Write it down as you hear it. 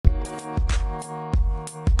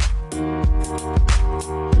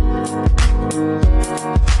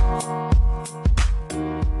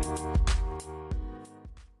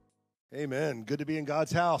Amen. Good to be in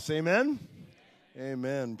God's house. Amen.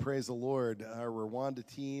 Amen. Praise the Lord. Our Rwanda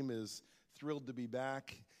team is thrilled to be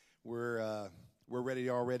back. We're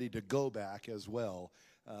ready already to go back as well.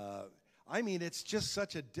 It's just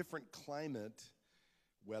such a different climate,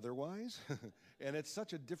 weather-wise, and it's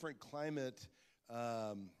such a different climate.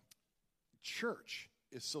 Church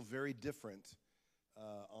is so very different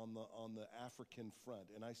on the African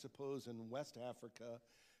front, and I suppose in West Africa.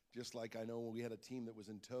 Just like I know when we had a team that was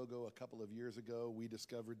in Togo a couple of years ago, we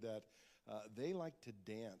discovered that they like to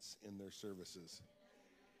dance in their services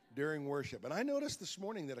during worship. And I noticed this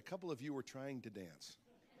morning that a couple of you were trying to dance.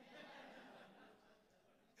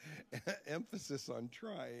 Emphasis on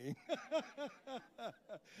trying.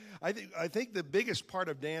 I think the biggest part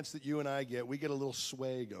of dance that you and I get, we get a little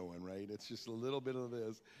sway going, right? It's just a little bit of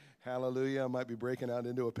this. Hallelujah. I might be breaking out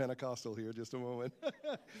into a Pentecostal here just a moment.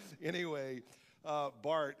 Anyway.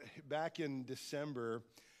 Bart, back in December,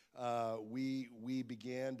 we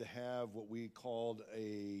began to have what we called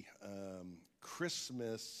a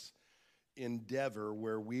Christmas endeavor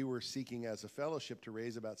where we were seeking as a fellowship to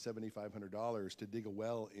raise about $7,500 to dig a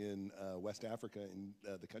well in West Africa in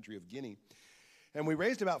the country of Guinea. And we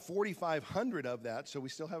raised about $4,500 of that, so we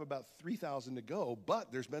still have about $3,000 to go,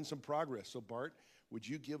 but there's been some progress. So Bart, would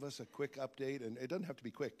you give us a quick update? And it doesn't have to be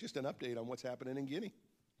quick, just an update on what's happening in Guinea.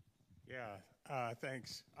 Yeah,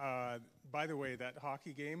 thanks. By the way, that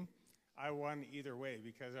hockey game, I won either way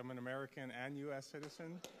because I'm an American and U.S.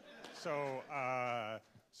 citizen. So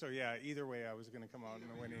yeah, either way I was going to come out in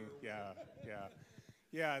the winning.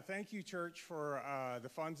 Yeah, thank you, church, for the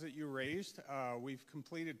funds that you raised. We've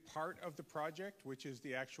completed part of the project, which is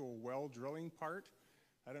the actual well drilling part.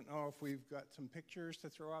 I don't know if we've got some pictures to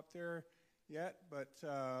throw up there yet, but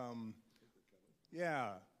yeah.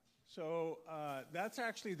 So that's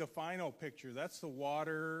actually the final picture. That's the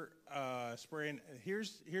water spraying.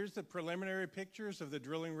 Here's the preliminary pictures of the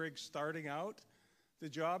drilling rig starting out the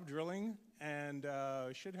job drilling, and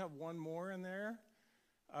should have one more in there.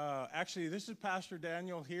 Actually, this is Pastor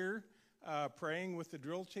Daniel here praying with the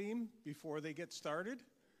drill team before they get started.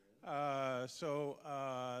 So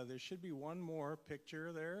there should be one more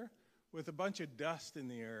picture there with a bunch of dust in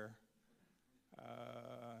the air.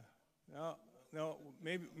 No,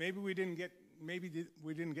 maybe we didn't get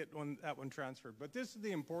that one transferred. But this is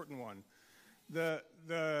the important one.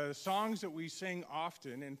 The songs that we sing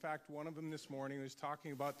often. In fact, one of them this morning was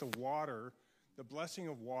talking about the water, the blessing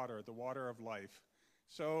of water, the water of life.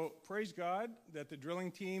 So praise God that the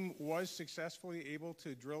drilling team was successfully able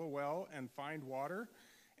to drill a well and find water.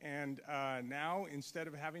 And now, instead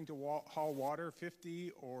of having to haul water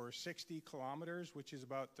 50 or 60 kilometers, which is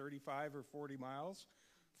about 35 or 40 miles,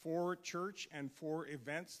 for church and for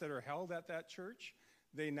events that are held at that church,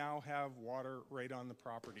 they now have water right on the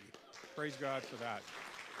property. Praise God for that.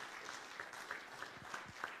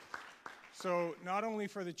 So not only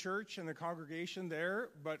for the church and the congregation there,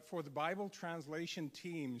 but for the Bible translation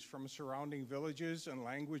teams from surrounding villages and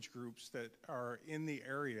language groups that are in the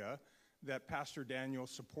area that Pastor Daniel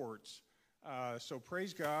supports. So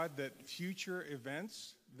praise God that future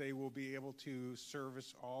events, they will be able to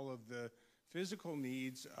service all of the physical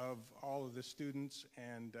needs of all of the students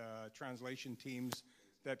and translation teams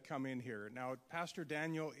that come in here. Now, Pastor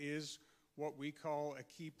Daniel is what we call a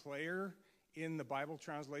key player in the Bible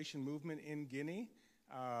translation movement in Guinea.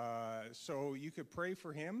 So you could pray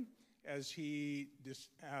for him as he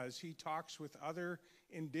talks with other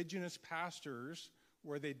indigenous pastors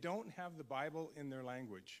where they don't have the Bible in their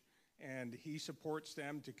language. And he supports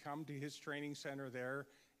them to come to his training center there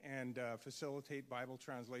and facilitate Bible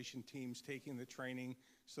translation teams taking the training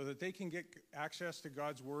so that they can get access to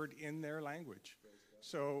God's word in their language.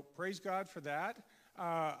 So praise God for that.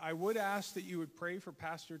 I would ask that you would pray for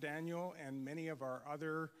Pastor Daniel and many of our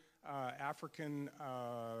other African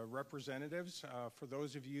representatives. For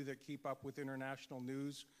those of you that keep up with international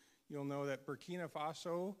news, you'll know that Burkina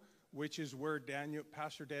Faso, which is where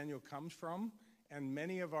Pastor Daniel comes from, and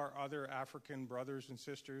many of our other African brothers and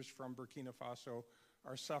sisters from Burkina Faso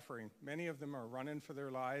are suffering. Many of them are running for their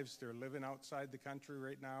lives. They're living outside the country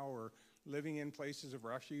right now or living in places of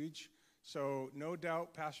refuge. So no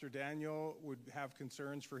doubt Pastor Daniel would have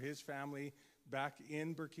concerns for his family back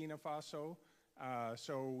in Burkina Faso.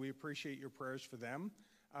 So we appreciate your prayers for them.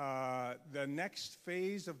 The next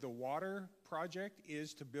phase of the water project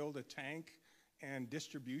is to build a tank and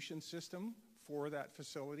distribution system for that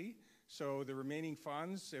facility. So the remaining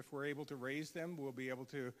funds, if we're able to raise them, we'll be able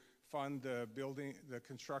to fund the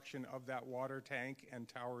construction of that water tank and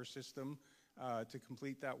tower system to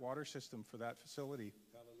complete that water system for that facility.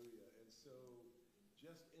 Hallelujah. And so,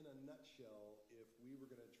 just in a nutshell, if we were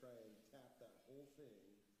going to try and tap that whole thing,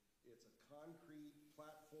 it's a concrete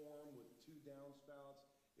platform with 2 downspouts.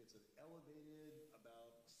 It's an elevated,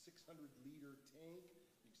 about 600-liter tank.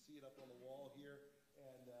 You can see it up on the wall here.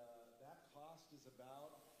 And that cost is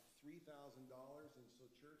about $3,000. And so,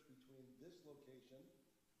 church, between this location,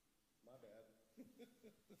 my bad.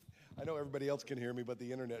 I know everybody else can hear me, but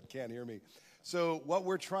the internet can't hear me. So what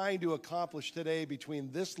we're trying to accomplish today between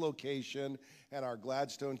this location and our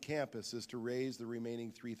Gladstone campus is to raise the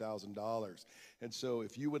remaining $3,000. And so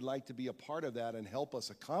if you would like to be a part of that and help us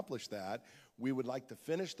accomplish that, we would like to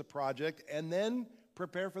finish the project and then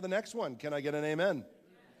prepare for the next one. Can I get an amen?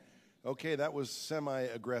 Okay, that was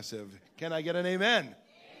semi-aggressive. Can I get an amen? Amen.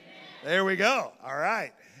 There we go. All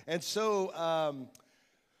right. And so,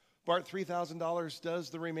 Bart, $3,000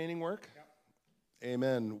 does the remaining work? Yep.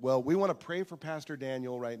 Amen. Well, we want to pray for Pastor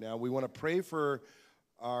Daniel right now. We want to pray for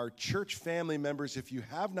our church family members. If you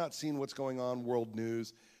have not seen what's going on, world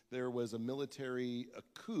news, there was a military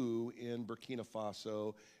coup in Burkina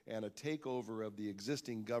Faso and a takeover of the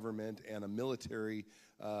existing government, and a military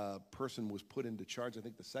person was put into charge. I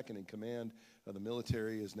think the second in command of the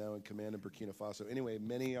military is now in command in Burkina Faso. Anyway,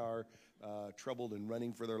 many are troubled and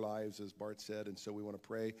running for their lives, as Bart said, and so we want to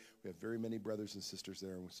pray. We have very many brothers and sisters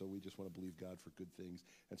there, and so we just want to believe God for good things,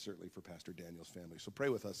 and certainly for Pastor Daniel's family. So pray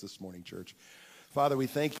with us this morning, church. Father, we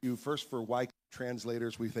thank you first for Wycliffe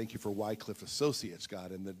Translators. We thank you for Wycliffe Associates,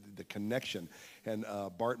 God, and the connection. And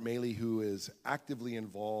Bart Maley, who is actively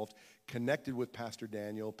involved, connected with Pastor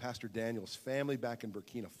Daniel's family back in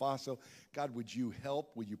Burkina Faso. God, would you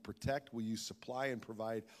help? Will you protect? Will you supply and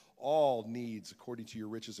provide all needs according to your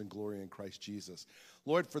riches and glory in Christ Jesus?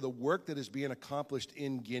 Lord, for the work that is being accomplished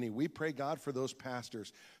in Guinea, we pray, God, for those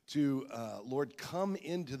pastors to, Lord, come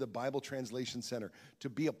into the Bible Translation Center to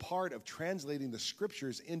be a part of translating the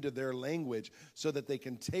scriptures into their language so that they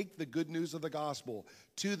can take the good news of the gospel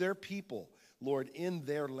to their people, Lord, in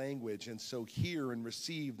their language, and so hear and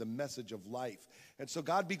receive the message of life. And so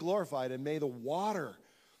God be glorified, and may the water,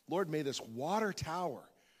 Lord, may this water tower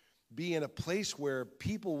be in a place where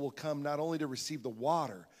people will come not only to receive the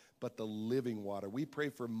water, but the living water. We pray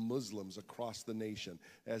for Muslims across the nation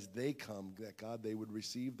as they come, that God, they would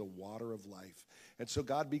receive the water of life. And so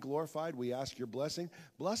God be glorified. We ask your blessing.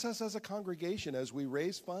 Bless us as a congregation as we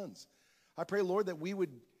raise funds. I pray, Lord, that we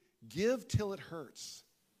would give till it hurts.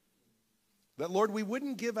 That, Lord, we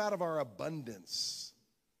wouldn't give out of our abundance,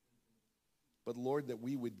 but, Lord, that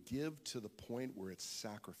we would give to the point where it's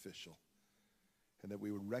sacrificial, and that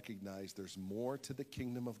we would recognize there's more to the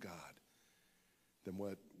kingdom of God than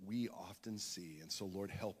what we often see. And so,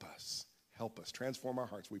 Lord, help us. Help us. Transform our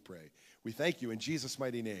hearts, we pray. We thank you in Jesus'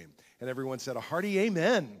 mighty name. And everyone said a hearty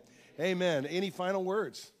amen. Amen. Any final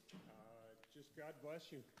words? Just God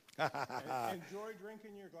bless you. Enjoy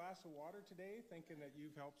drinking your glass of water today, thinking that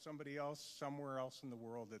you've helped somebody else somewhere else in the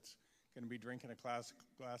world that's going to be drinking a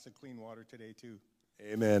glass of clean water today too.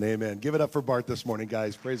 Amen, amen. Give it up for Bart this morning,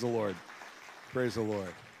 guys. Praise the Lord. Praise the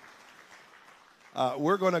Lord.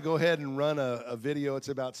 We're going to go ahead and run a video. It's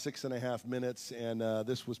about 6.5 minutes, and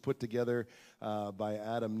this was put together by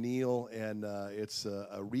Adam Neal, and it's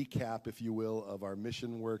a recap, if you will, of our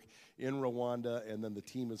mission work in Rwanda, and then the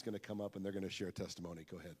team is going to come up, and they're going to share a testimony.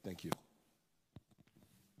 Go ahead. Thank you.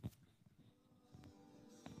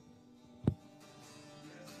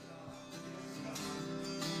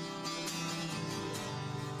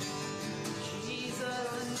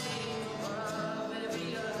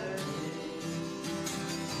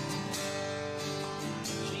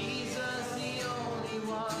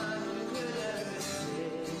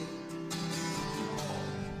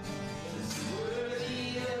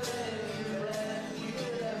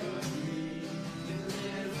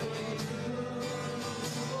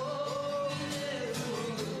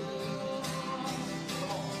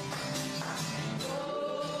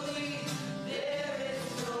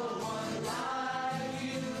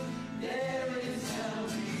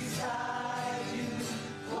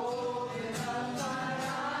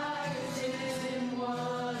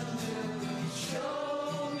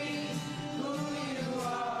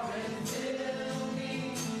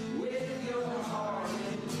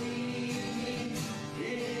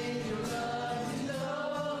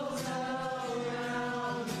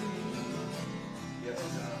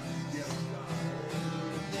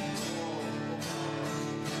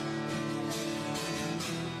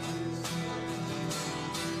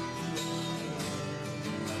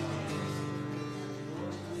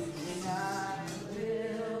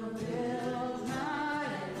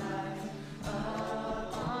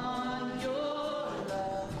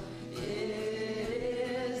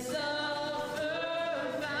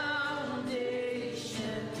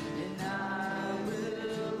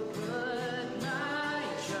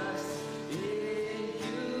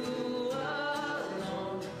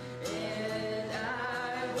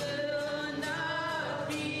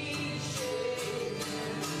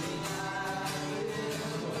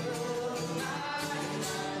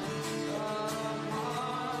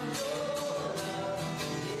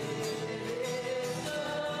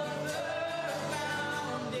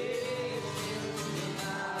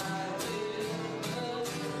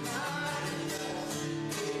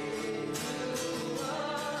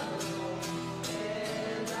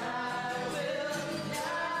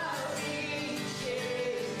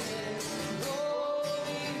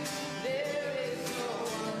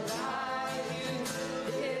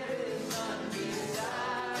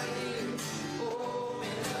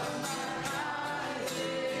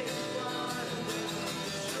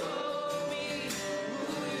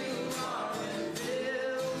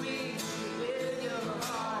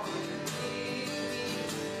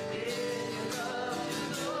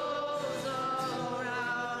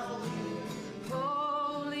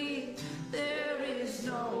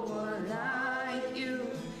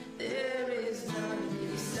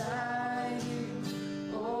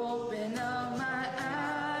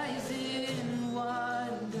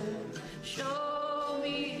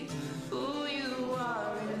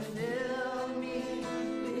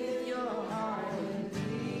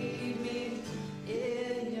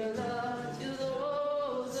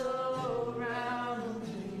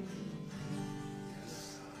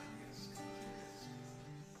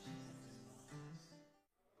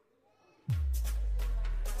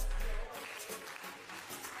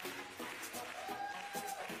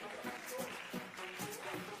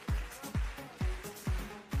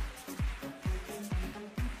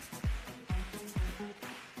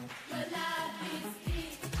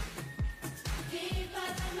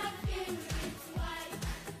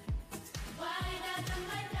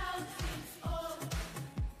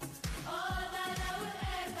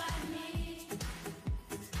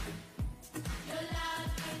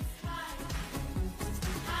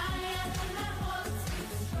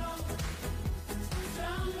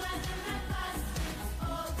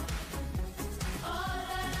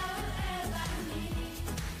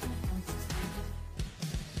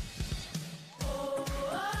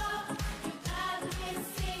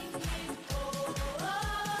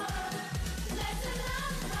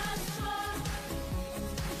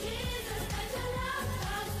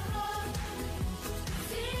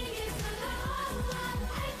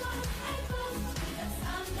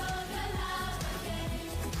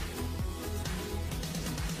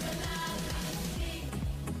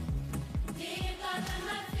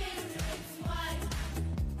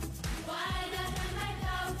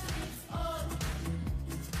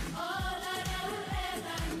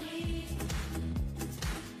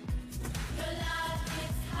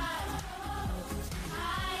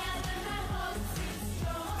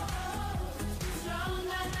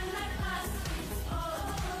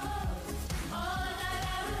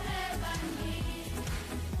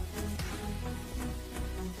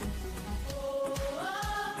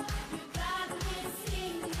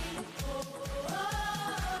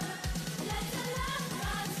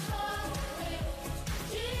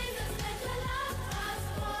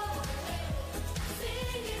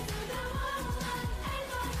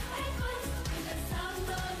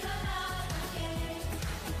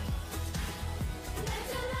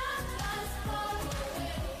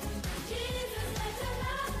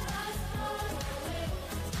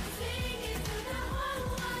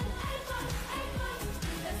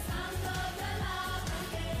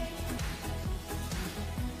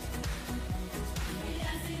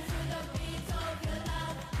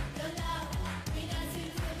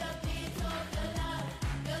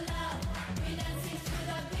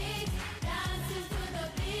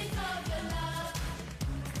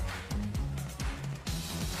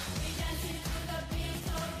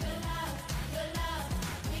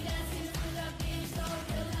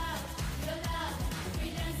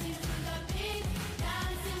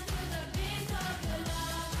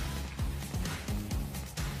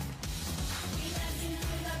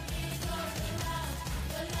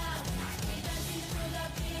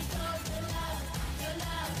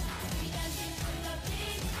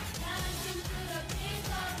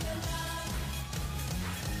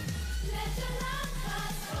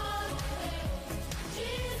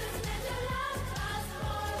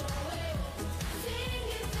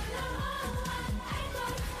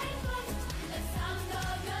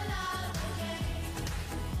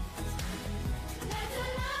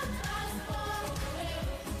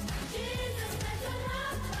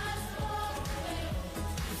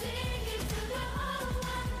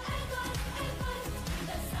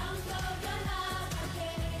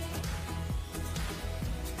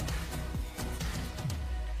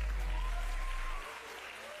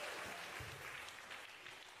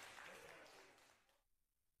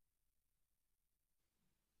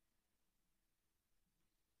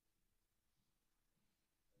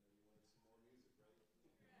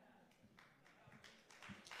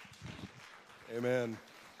 Amen.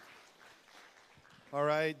 All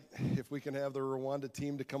right, if we can have the Rwanda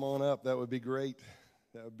team to come on up, that would be great.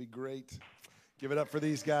 That would be great. Give it up for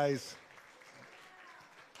these guys.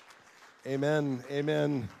 Amen,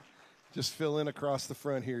 amen. Just fill in across the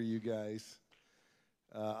front here, you guys.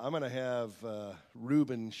 I'm going to have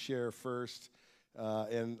Ruben share first,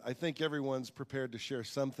 and I think everyone's prepared to share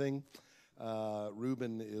something.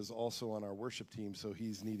 Ruben is also on our worship team, so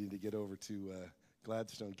he's needing to get over to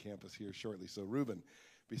Gladstone campus here shortly. So Ruben,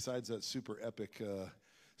 besides that super epic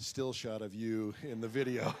still shot of you in the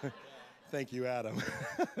video, thank you, Adam.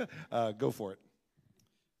 Go for it.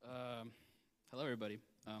 Hello, everybody.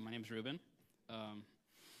 My name's Ruben. I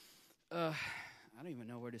don't even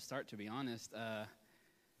know where to start, to be honest.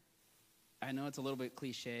 I know it's a little bit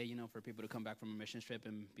cliche, for people to come back from a mission trip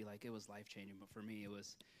and be like, it was life-changing. But for me, it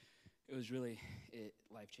was really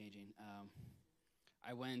life-changing.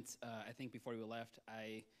 I went, I think before we left,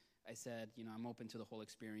 I said, I'm open to the whole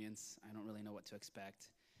experience. I don't really know what to expect.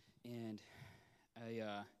 And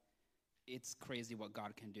it's crazy what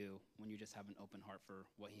God can do when you just have an open heart for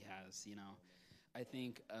what he has, I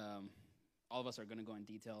think all of us are going to go in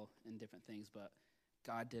detail in different things, but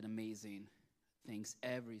God did amazing things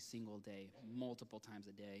every single day, multiple times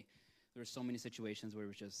a day. There were so many situations where it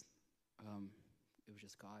was just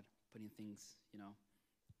God putting things,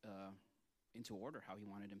 into order how he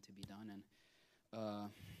wanted them to be done. And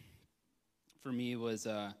for me, it was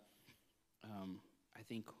I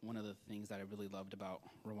think one of the things that I really loved about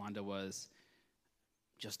Rwanda was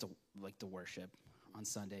just the worship on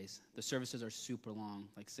Sundays. The services are super long,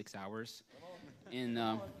 like 6 hours, and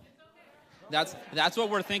that's what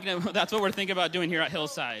we're thinking. That's what we're thinking about doing here at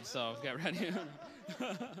Hillside. So get ready.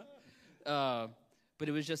 But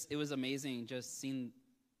it was amazing just seeing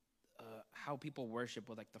how people worship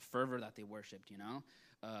with like the fervor that they worshiped.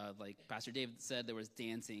 Like Pastor Dave said, there was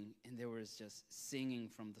dancing and there was just singing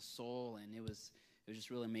from the soul, and it was just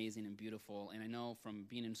really amazing and beautiful. And I know from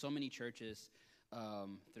being in so many churches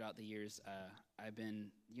throughout the years, I've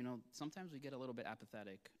been, sometimes we get a little bit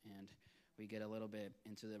apathetic and we get a little bit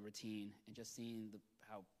into the routine, and just seeing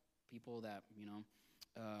how people that,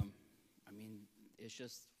 it's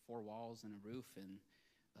just 4 walls and a roof and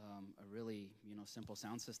a really, simple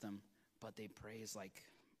sound system, but they praise like,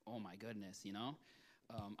 oh my goodness,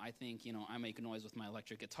 I think, I make noise with my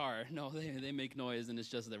electric guitar. No, they make noise, and it's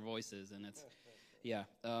just their voices, and it's,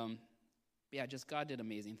 just God did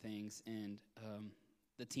amazing things. And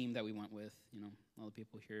the team that we went with, all the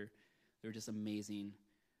people here, they're just amazing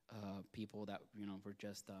people that, were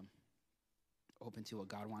just open to what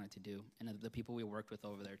God wanted to do. And the people we worked with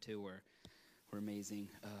over there, too, were amazing.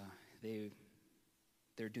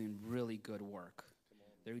 They're doing really good work.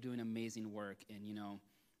 They're doing amazing work, and,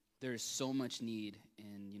 there's so much need,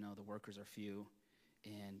 and, the workers are few.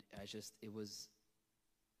 And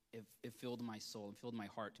it filled my soul and filled my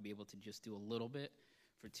heart to be able to just do a little bit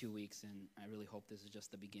for 2 weeks, and I really hope this is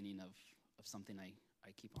just the beginning of something I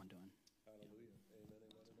keep on doing. Hallelujah. Amen,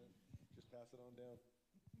 amen, amen. Just pass it on down.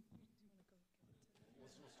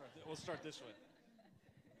 We'll start this way.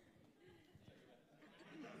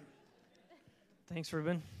 Thanks,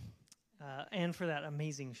 Ruben, and for that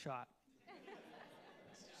amazing shot.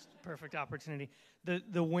 It's just a perfect opportunity.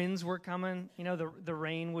 The winds were coming. The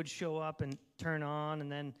rain would show up and turn on,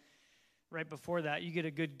 and then right before that, you get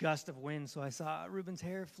a good gust of wind. So I saw Ruben's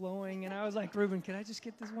hair flowing, and I was like, Ruben, can I just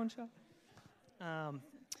get this one shot?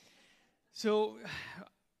 So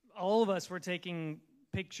all of us were taking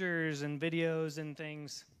pictures and videos and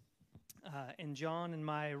things. And John and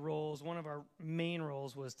my roles, one of our main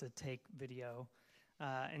roles was to take video.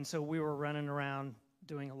 And so we were running around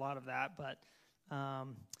doing a lot of that. But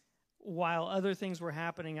while other things were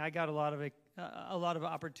happening, I got a lot of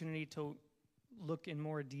opportunity to look in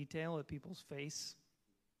more detail at people's face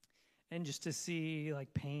and just to see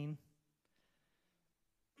like pain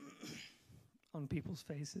on people's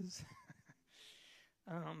faces.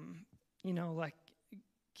 Like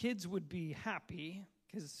kids would be happy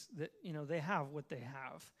because they have what they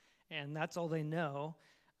have, and that's all they know.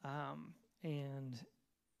 And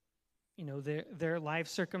their life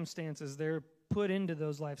circumstances, they're put into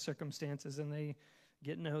those life circumstances, and they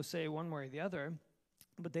get no say one way or the other.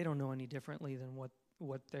 But they don't know any differently than what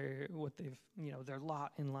they've their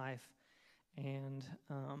lot in life. And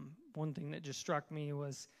one thing that just struck me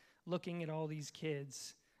was looking at all these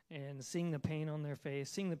kids and seeing the pain on their face,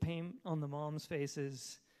 seeing the pain on the moms'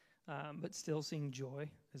 faces, but still seeing joy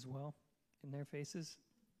as well in their faces.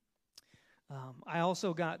 I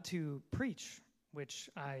also got to preach, which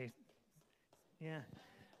I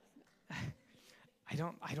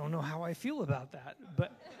don't know how I feel about that,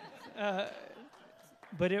 but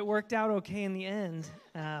but it worked out okay in the end.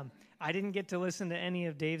 I didn't get to listen to any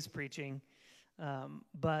of Dave's preaching,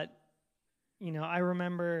 but, I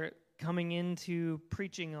remember coming into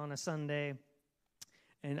preaching on a Sunday,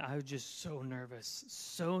 and I was just so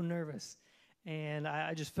nervous. And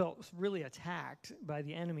I just felt really attacked by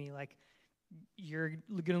the enemy. Like, you're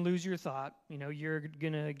going to lose your thought. You're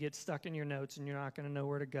going to get stuck in your notes, and you're not going to know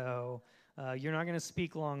where to go. You're not going to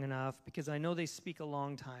speak long enough, because I know they speak a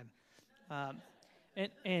long time.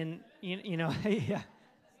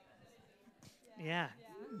 Yeah,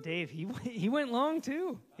 Dave, he went long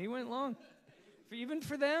too. He went long. Even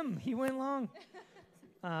for them, he went long.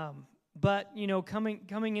 But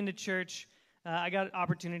coming into church, I got an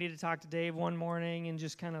opportunity to talk to Dave one morning and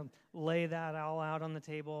just kind of lay that all out on the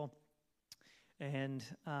table, and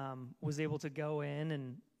was able to go in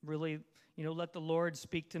and really, let the Lord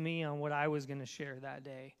speak to me on what I was going to share that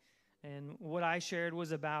day. And what I shared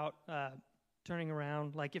was about turning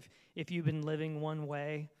around. Like, if you've been living one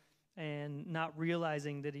way and not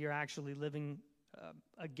realizing that you're actually living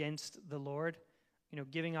against the Lord,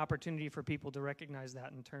 giving opportunity for people to recognize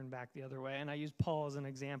that and turn back the other way. And I used Paul as an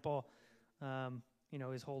example.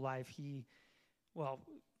 His whole life,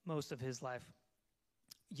 most of his life,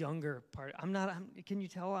 younger part. Can you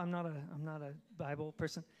tell I'm not a Bible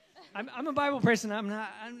person? I'm a Bible person.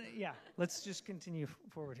 Let's just continue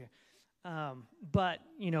forward here. But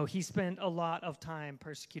he spent a lot of time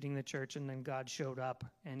persecuting the church, and then God showed up,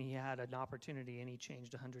 and he had an opportunity, and he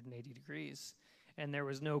changed 180 degrees. And there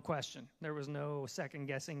was no question. There was no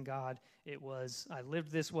second-guessing God. It was, I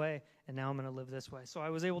lived this way, and now I'm going to live this way. So I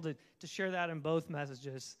was able to share that in both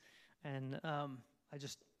messages, and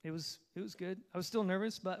it was good. I was still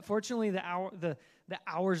nervous, but fortunately, the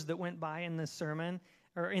hours that went by in the sermon,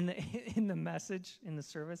 or in the message, in the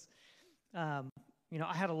service, I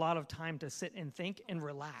had a lot of time to sit and think and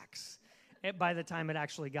relax by the time it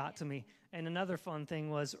actually got to me. And another fun thing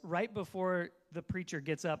was, right before the preacher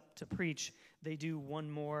gets up to preach, they do one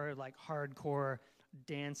more hardcore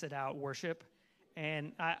dance it out worship.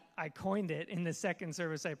 And I coined it in the second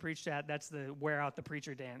service I preached at. That's the wear out the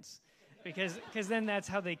preacher dance. Because then that's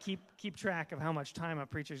how they keep track of how much time a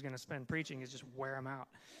preacher's going to spend preaching, is just wear them out.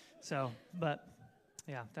 So, but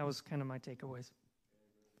yeah, that was kind of my takeaways.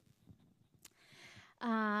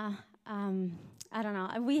 I don't know.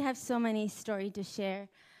 We have so many stories to share,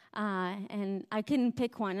 and I couldn't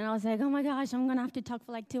pick one. And I was like, oh my gosh, I'm going to have to talk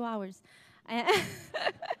for 2 hours.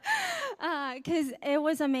 Because it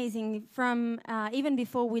was amazing. From even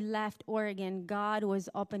before we left Oregon, God was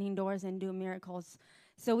opening doors and doing miracles.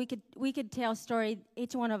 So we could tell story,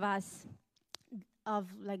 each one of us,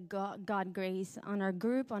 of God grace on our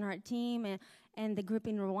group, on our team, and the group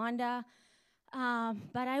in Rwanda.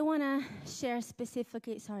 But I want to share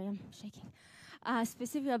specifically, sorry, I'm shaking,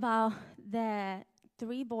 specifically about the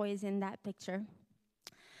 3 boys in that picture.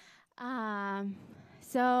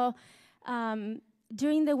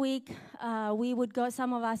 During the week, we would go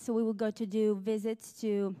to do visits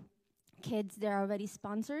to kids that are already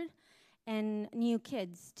sponsored and new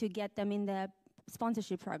kids to get them in the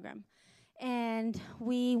sponsorship program. And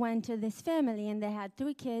we went to this family, and they had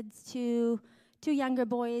 3 kids, two younger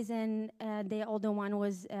boys, and the older one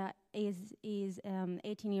is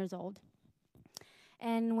 18 years old.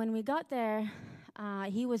 And when we got there,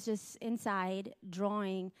 he was just inside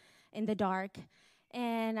drawing in the dark.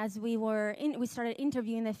 And as we started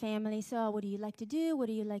interviewing the family. So, what do you like to do?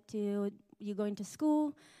 You going to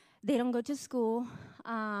school? They don't go to school.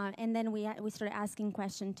 And then we started asking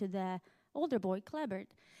questions to the older boy, Clebert.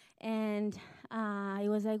 And he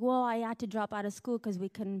was like, well, I had to drop out of school because we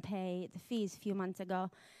couldn't pay the fees a few months ago.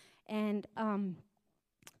 And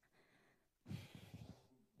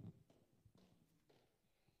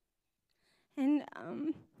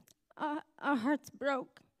our hearts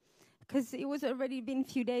broke because it was already been a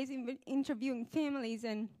few days interviewing families.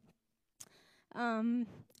 And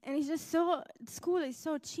it's just school is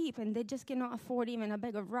so cheap, and they just cannot afford even a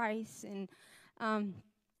bag of rice. And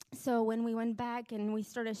so when we went back and we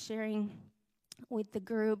started sharing with the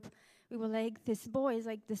group, we were like, this boy is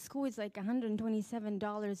the school is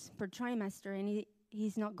 $127 per trimester, and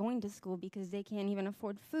he's not going to school because they can't even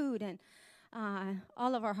afford food. And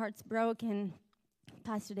all of our hearts broke, and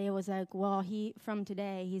Pastor Dave was like, well, from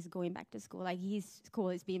today, he's going back to school. His school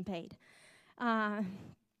is being paid.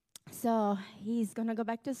 So he's going to go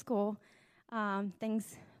back to school.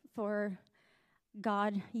 Thanks for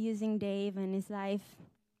God using Dave and his life.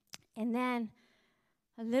 And then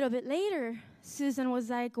a little bit later, Susan was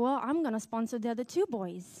like, well, I'm going to sponsor the other 2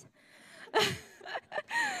 boys.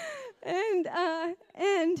 and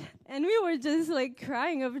we were just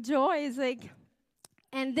crying of joy. It's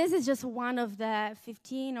And this is just one of the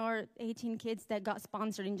 15 or 18 kids that got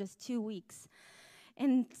sponsored in just 2 weeks.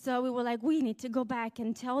 And so we were like, we need to go back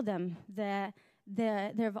and tell them that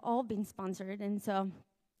they've all been sponsored. And so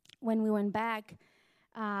when we went back,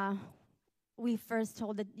 we first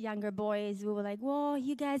told the younger boys, we were like, whoa,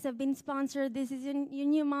 you guys have been sponsored. This is your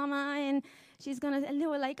new mama, and she's going to, and they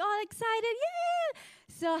were like, all excited, yeah,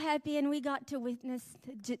 so happy. And we got to witness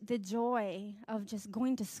the joy of just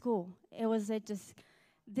going to school. It was like just,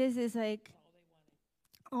 this is like,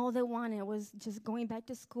 all they wanted was just going back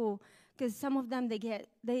to school. Because some of them, they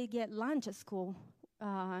get lunch at school,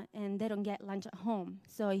 and they don't get lunch at home.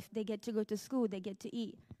 So if they get to go to school, they get to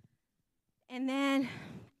eat. And then,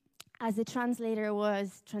 as the translator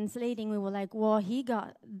was translating, we were like, well, he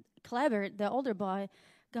got clever. The older boy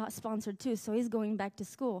got sponsored too, so he's going back to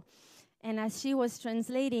school. And as she was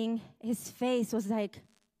translating, his face was like,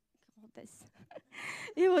 this.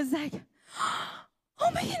 It was like,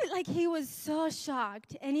 oh my God, like he was so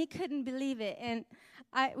shocked, and he couldn't believe it. And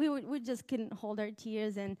we just couldn't hold our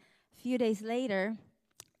tears. And a few days later,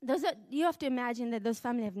 you have to imagine that those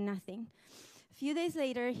families have nothing. A few days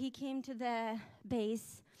later, he came to the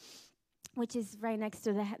base, which is right next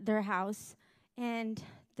to their house. And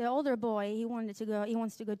the older boy, he wants to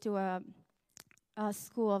go to a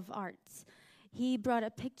school of arts. He brought a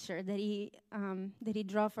picture that he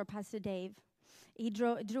drew for Pastor Dave. He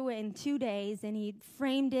drew it in 2 days, and he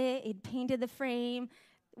framed it. He painted the frame,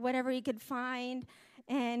 whatever he could find.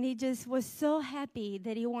 And he just was so happy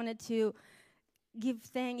that he wanted to give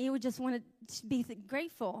thanks. He would just want to be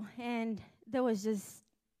grateful. And there was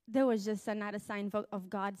just another sign of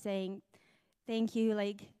God saying, thank you,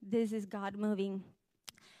 like this is God moving.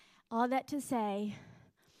 All that to say,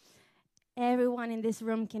 everyone in this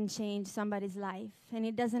room can change somebody's life. And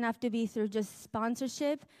it doesn't have to be through just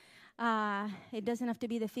sponsorship. It doesn't have to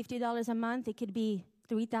be the $50 a month. It could be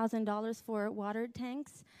 $3,000 for water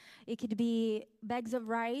tanks. It could be bags of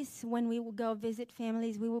rice. When we would go visit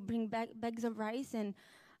families, we would bring back bags of rice, and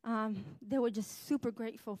they were just super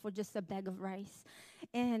grateful for just a bag of rice.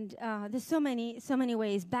 And there's so many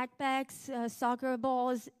ways. Backpacks, soccer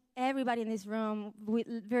balls. Everybody in this room with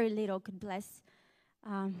very little could bless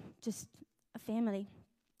just a family.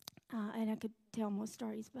 And I could tell more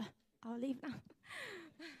stories, but I'll leave now.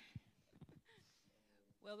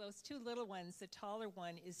 Well, those two little ones, the taller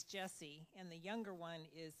one is Jesse, and the younger one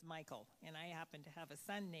is Michael. And I happen to have a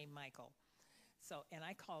son named Michael. So, and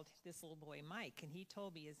I called this little boy Mike, and he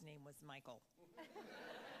told me his name was Michael.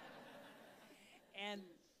 And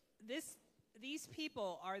these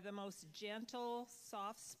people are the most gentle,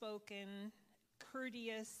 soft-spoken,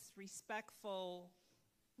 courteous, respectful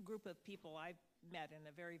group of people I've met in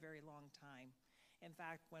a very, very long time. In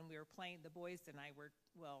fact, when we were playing, the boys and I were,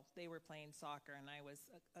 they were playing soccer, and I was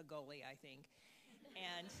a goalie, I think.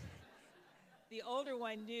 And the older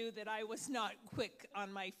one knew that I was not quick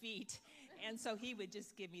on my feet, and so he would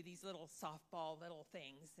just give me these little softball little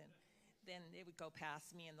things, and then it would go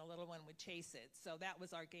past me, and the little one would chase it. So that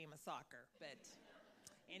was our game of soccer. But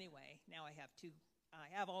anyway, now I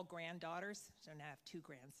have all granddaughters, so now I have 2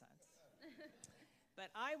 grandsons. But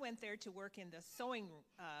I went there to work in the sewing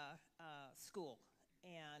school,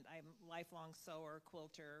 and I'm a lifelong sewer,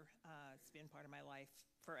 quilter. It's been part of my life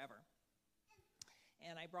forever.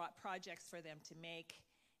 And I brought projects for them to make,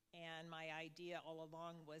 and my idea all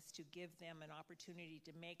along was to give them an opportunity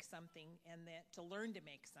to make something, and then to learn to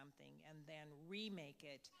make something, and then remake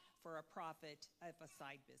it for a profit of a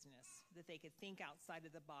side business, that they could think outside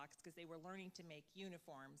of the box, because they were learning to make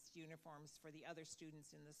uniforms for the other students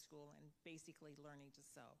in the school, and basically learning to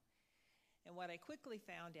sew. And what I quickly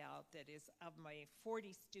found out that is, of my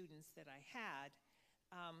 40 students that I had,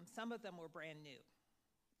 some of them were brand new,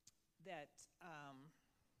 that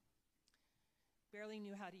barely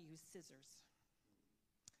knew how to use scissors.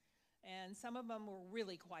 And some of them were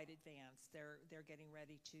really quite advanced. They're getting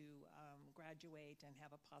ready to graduate and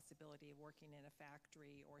have a possibility of working in a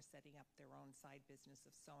factory or setting up their own side business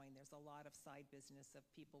of sewing. There's a lot of side business of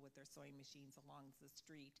people with their sewing machines along the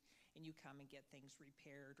street, and you come and get things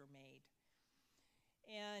repaired or made.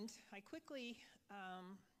 And I quickly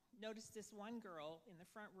noticed this one girl in the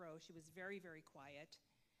front row. She was very, very quiet,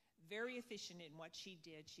 very efficient in what she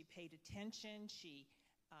did. She paid attention. She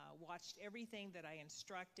watched everything that I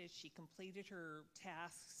instructed. She completed her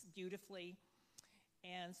tasks beautifully.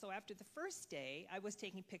 And so after the first day, I was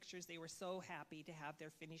taking pictures. They were so happy to have their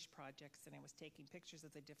finished projects, and I was taking pictures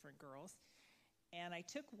of the different girls. And I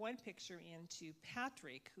took one picture into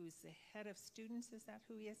Patrick, who's the head of students. Is that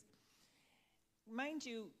who he is? Mind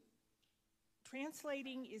you,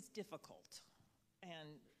 translating is difficult. and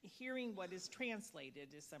hearing what is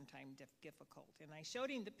translated is sometimes difficult. And I showed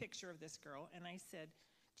him the picture of this girl, and I said,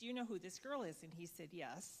 "Do you know who this girl is?" And he said,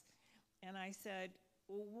 "Yes." And I said,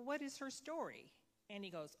 "Well, what is her story?" And he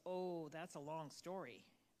goes, "Oh, that's a long story."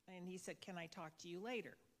 And he said, "Can I talk to you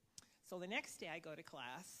later?" So the next day I go to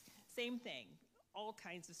class, same thing, all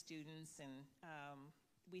kinds of students, and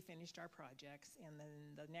we finished our projects. And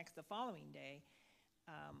then the following day,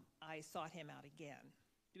 I sought him out again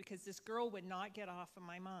because this girl would not get off of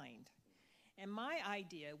my mind. And my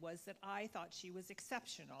idea was that I thought she was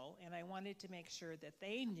exceptional, and I wanted to make sure that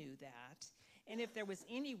they knew that. And if there was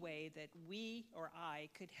any way that we or I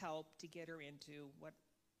could help to get her into what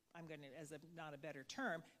I'm going to, as not a better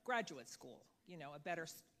term, graduate school,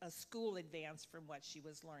 a school advance from what she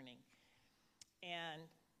was learning. And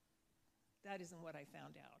that isn't what I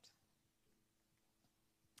found out.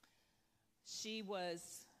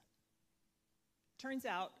 Turns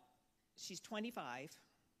out she's 25.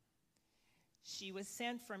 She was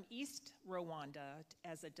sent from East Rwanda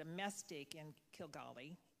as a domestic in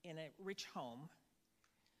Kigali in a rich home,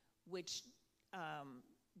 which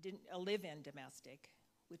a live-in domestic,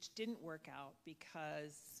 which didn't work out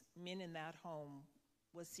because men in that home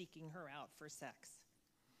was seeking her out for sex.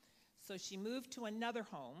 So she moved to another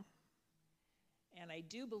home, and I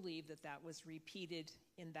do believe that was repeated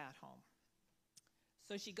in that home.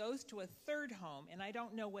 So she goes to a third home, and I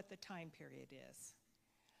don't know what the time period is.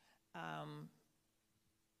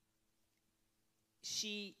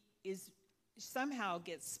 She somehow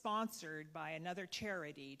gets sponsored by another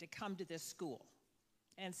charity to come to this school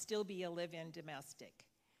and still be a live-in domestic.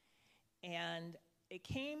 And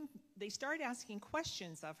they started asking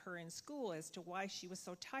questions of her in school as to why she was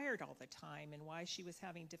so tired all the time and why she was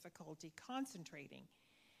having difficulty concentrating.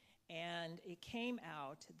 And it came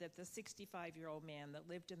out that the 65-year-old man that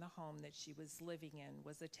lived in the home that she was living in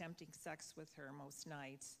was attempting sex with her most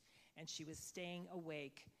nights, and she was staying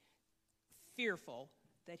awake, fearful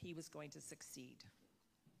that he was going to succeed.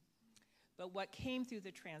 But what came through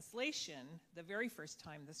the translation, the very first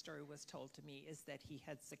time the story was told to me, is that he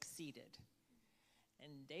had succeeded.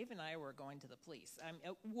 And Dave and I were going to the police.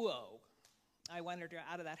 Whoa. I wanted her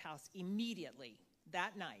out of that house immediately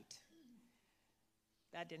that night.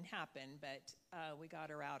 That didn't happen, but we got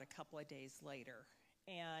her out a couple of days later.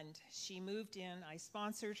 And she moved in. I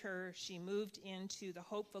sponsored her. She moved into the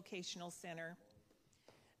Hope Vocational Center.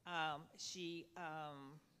 I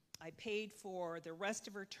paid for the rest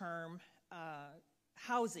of her term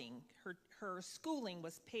housing. Her schooling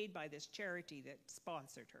was paid by this charity that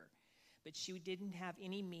sponsored her, but she didn't have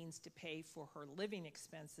any means to pay for her living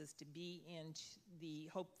expenses to be in the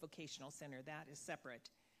Hope Vocational Center. That is separate.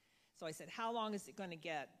 So I said, how long is it going to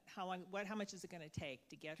get? How much is it going to take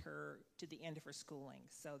to get her to the end of her schooling?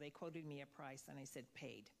 So they quoted me a price, and I said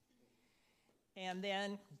paid. And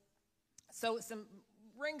then, so some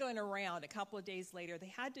wrangling around. A couple of days later,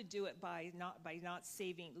 they had to do it by not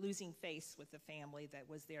losing face with the family that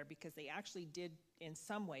was there, because they actually did, in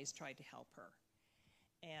some ways, try to help her.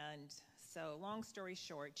 And so, long story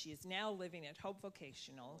short, she is now living at Hope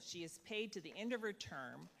Vocational. She is paid to the end of her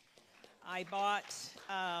term. I bought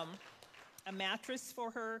a mattress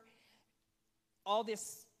for her. All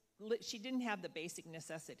this, she didn't have the basic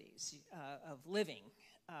necessities of living.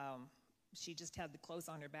 She just had the clothes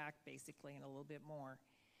on her back, basically, and a little bit more.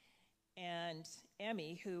 And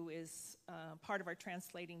Emmy, who is part of our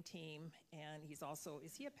translating team, and he's also,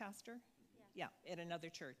 is he a pastor? Yeah, at another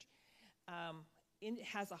church.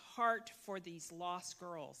 Has a heart for these lost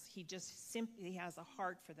girls. He just simply has a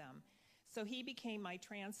heart for them. So he became my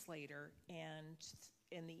translator, and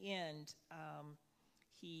in the end,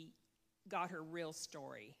 he got her real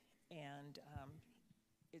story. And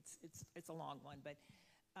it's a long one, but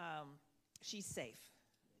she's safe.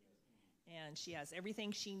 And she has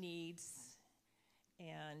everything she needs.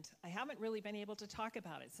 And I haven't really been able to talk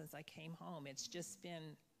about it since I came home. It's just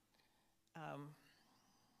been,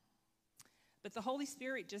 but the Holy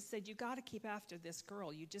Spirit just said, you got to keep after this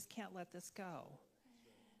girl. You just can't let this go.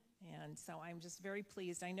 And so I'm just very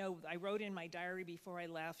pleased. I know I wrote in my diary before I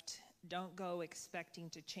left, don't go expecting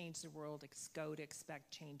to change the world, go to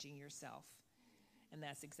expect changing yourself. And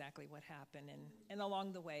that's exactly what happened. And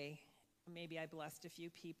along the way, maybe I blessed a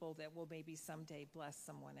few people that will maybe someday bless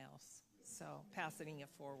someone else. So passing it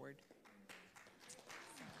forward.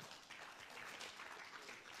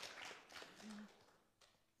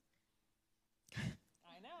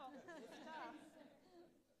 I know, it's tough.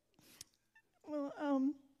 Well,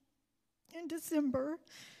 in December,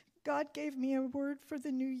 God gave me a word for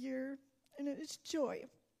the new year, and it is joy.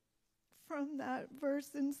 From that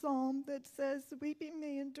verse in Psalm that says, weeping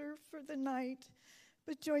may endure for the night,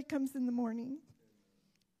 but joy comes in the morning.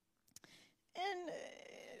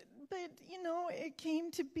 But, it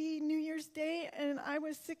came to be New Year's Day, and I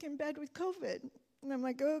was sick in bed with COVID. And I'm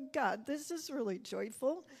like, oh, God, this is really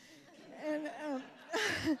joyful. And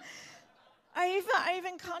I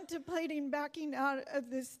even contemplating backing out of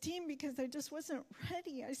this team because I just wasn't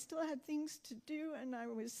ready. I still had things to do, and I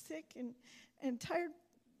was sick and tired.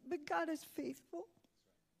 But God is faithful.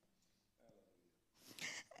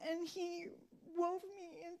 And he wove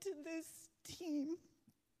me into this team.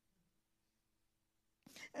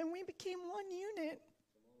 And we became one unit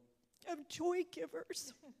of joy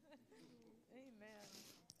givers.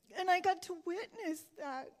 Amen. And I got to witness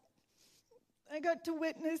that. I got to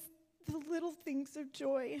witness the little things of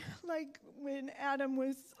joy, like when Adam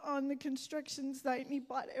was on the construction site and he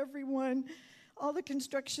bought everyone, all the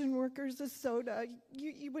construction workers, a soda.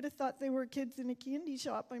 You would have thought they were kids in a candy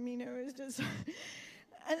shop. I mean, it was just...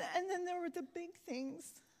 and then there were the big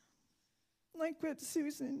things, like what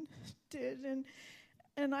Susan did.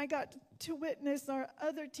 And I got to witness our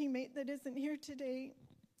other teammate that isn't here today,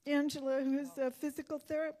 Angela, who is a physical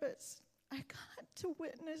therapist. I got to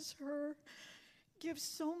witness her give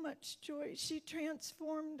so much joy. She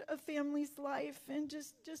transformed a family's life in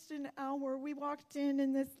just an hour. We walked in,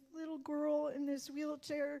 and this little girl in this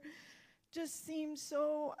wheelchair just seemed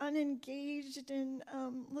so unengaged and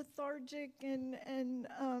lethargic and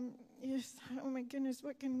yes, oh my goodness,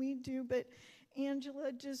 what can we do? But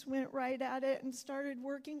Angela just went right at it and started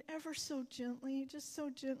working ever so gently, just so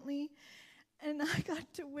gently. And I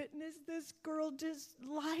got to witness this girl just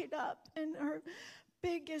light up, and her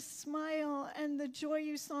biggest smile and the joy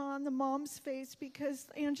you saw on the mom's face, because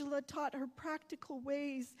Angela taught her practical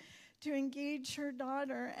ways to engage her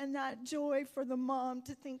daughter, and that joy for the mom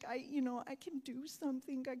to think, I can do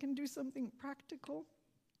something practical.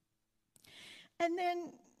 And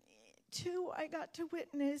then, too, I got to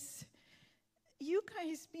witness you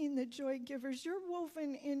guys being the joy givers. You're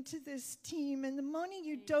woven into this team, and the money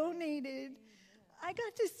you donated, I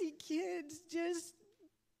got to see kids just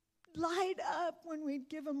light up when we'd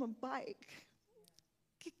give them a bike.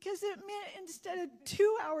 Because it meant instead of a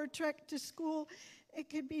 2-hour trek to school, it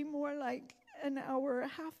could be more like an hour, a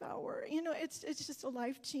half hour. It's just a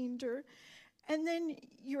life changer. And then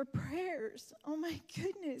your prayers. Oh my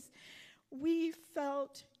goodness. We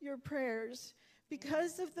felt your prayers.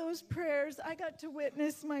 Because of those prayers, I got to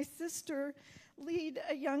witness my sister lead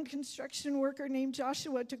a young construction worker named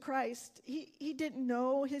Joshua to Christ. He didn't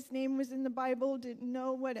know his name was in the Bible, didn't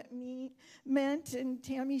know what it meant, and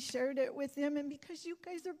Tammy shared it with him. And because you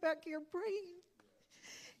guys are back here praying,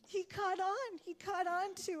 he caught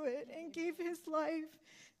on to it and gave his life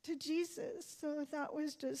to Jesus. So that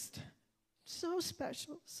was just so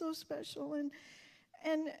special, so special.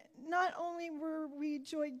 And not only were we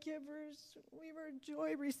joy givers, we were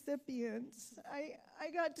joy recipients. I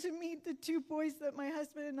got to meet the 2 boys that my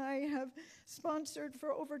husband and I have sponsored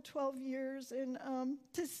for over 12 years, and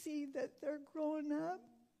to see that they're growing up.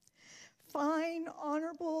 Fine,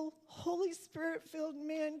 honorable, Holy Spirit-filled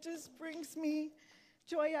men just brings me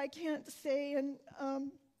joy I can't say. And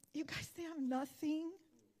you guys, they have nothing,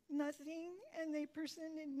 and they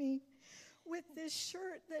presented me with this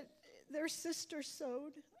shirt that their sister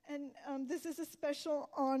sewed, and this is a special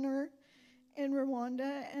honor in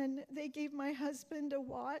Rwanda, and they gave my husband a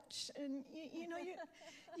watch, and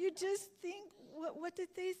you just think, what did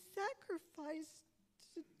they sacrifice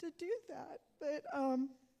to do that? But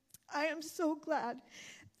I am so glad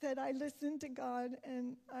that I listened to God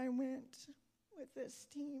and I went with this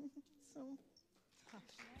team. So.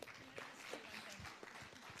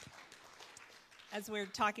 As we're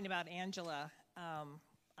talking about Angela,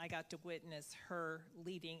 I got to witness her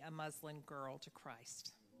leading a Muslim girl to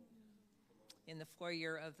Christ in the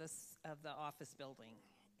foyer of the office building.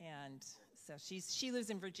 And so she lives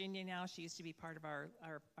in Virginia now. She used to be part of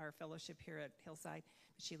our fellowship here at Hillside.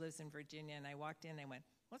 But she lives in Virginia, and I walked in and I went,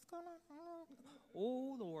 what's going on?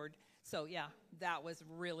 Oh, Lord. So, yeah, that was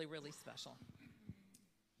really, really special.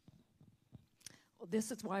 Well,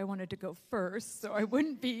 this is why I wanted to go first, so I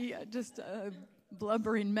wouldn't be just a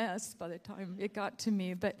blubbering mess by the time it got to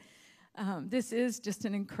me. But this is just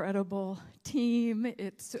an incredible team.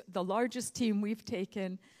 It's the largest team we've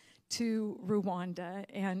taken to Rwanda.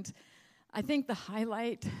 And I think the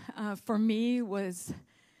highlight for me was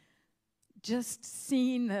just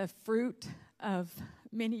seeing the fruit of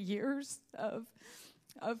many years of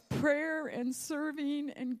prayer and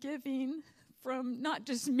serving and giving from not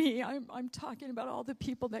just me. I'm talking about all the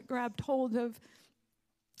people that grabbed hold of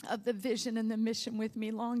the vision and the mission with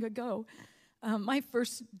me long ago. My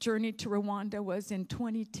first journey to Rwanda was in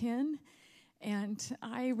 2010, and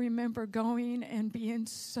I remember going and being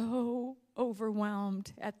so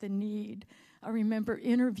overwhelmed at the need. I remember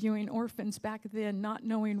interviewing orphans back then, not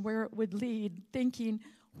knowing where it would lead, thinking,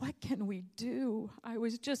 what can we do? I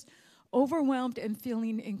was just overwhelmed and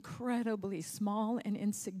feeling incredibly small and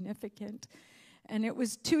insignificant. And it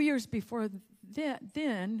was 2 years before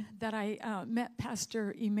then that I met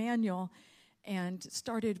Pastor Emmanuel and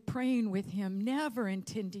started praying with him, never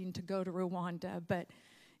intending to go to Rwanda. But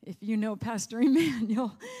if you know Pastor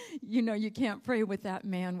Emmanuel, you know you can't pray with that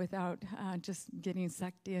man without just getting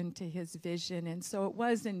sucked into his vision. And so it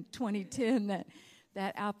was in 2010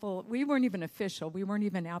 that Apple, we weren't even official. We weren't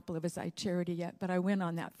even Apple of His Eye Charity yet, but I went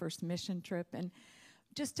on that first mission trip. And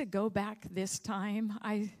just to go back this time,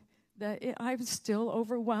 I was still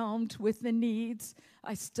overwhelmed with the needs.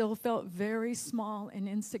 I still felt very small and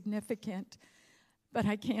insignificant. But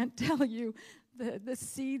I can't tell you the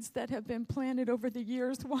seeds that have been planted over the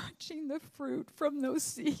years, watching the fruit from those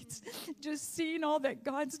seeds, just seeing all that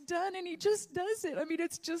God's done, and He just does it. I mean,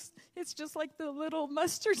 it's just like the little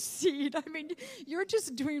mustard seed. I mean, you're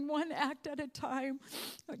just doing one act at a time,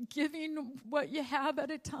 giving what you have at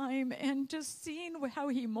a time, and just seeing how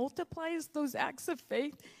He multiplies those acts of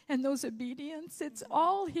faith and those obedience. It's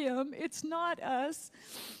all Him. It's not us.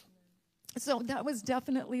 So that was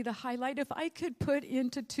definitely the highlight. If I could put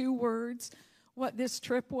into 2 words what this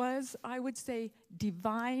trip was, I would say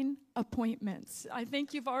divine appointments. I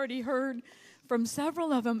think you've already heard from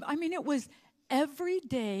several of them. I mean, it was every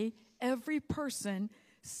day, every person,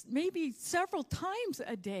 maybe several times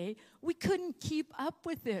a day. We couldn't keep up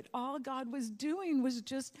with it. All God was doing was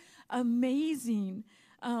just amazing.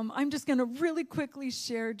 I'm just going to really quickly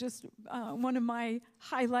share just one of my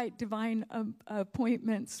highlight divine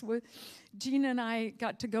appointments. Gina and I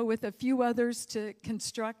got to go with a few others to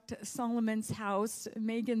construct Solomon's house.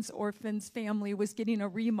 Megan's orphans family was getting a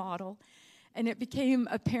remodel, and it became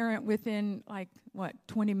apparent within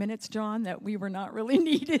 20 minutes, John, that we were not really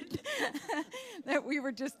needed, that we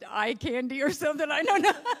were just eye candy or something. I don't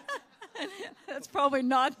know. That's probably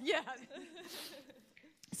not, yeah.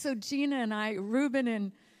 So Gina and I, Reuben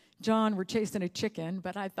and John were chasing a chicken,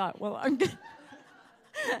 but I thought, well, I'm good.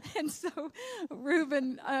 And so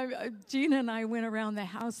Reuben, Gina and I went around the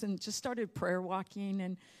house and just started prayer walking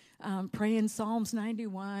and praying Psalms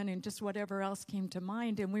 91 and just whatever else came to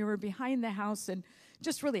mind. And we were behind the house and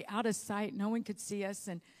just really out of sight. No one could see us.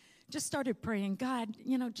 And just started praying, God,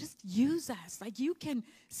 just use us. Like, you can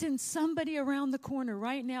send somebody around the corner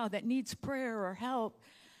right now that needs prayer or help.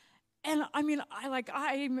 And I mean,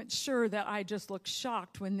 I'm sure that I just look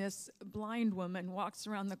shocked when this blind woman walks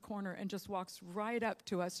around the corner and just walks right up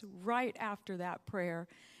to us right after that prayer.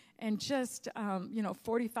 And just,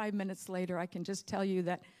 45 minutes later, I can just tell you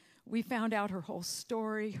that we found out her whole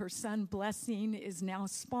story. Her son, Blessing, is now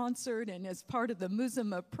sponsored and is part of the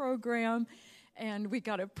Muzama program. And we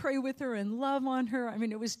got to pray with her and love on her. I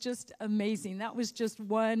mean, it was just amazing. That was just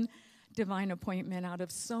one divine appointment out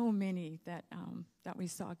of so many that we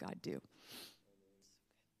saw God do.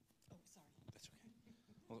 Oh, sorry. That's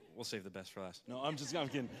okay. We'll save the best for last. No, I'm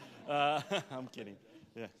kidding. I'm kidding.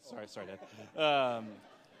 Yeah, sorry, Dad.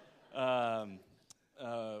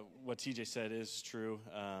 What TJ said is true.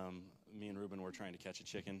 Me and Reuben were trying to catch a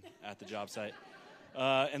chicken at the job site.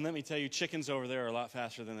 And let me tell you, chickens over there are a lot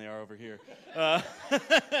faster than they are over here. I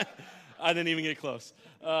didn't even get close.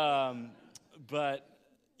 But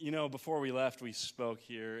before we left, we spoke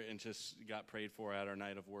here and just got prayed for at our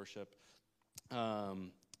night of worship.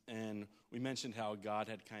 And we mentioned how God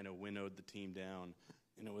had kind of winnowed the team down.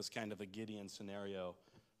 And it was kind of a Gideon scenario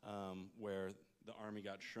where the army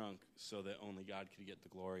got shrunk so that only God could get the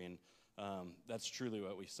glory. And that's truly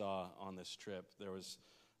what we saw on this trip. There was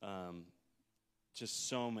just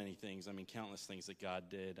so many things. I mean, countless things that God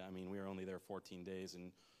did. I mean, we were only there 14 days,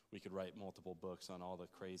 and we could write multiple books on all the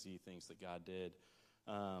crazy things that God did.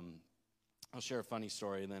 I'll share a funny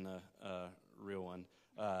story and then a real one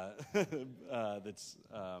that's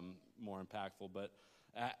more impactful. But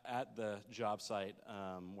at the job site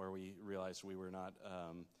where we realized we were not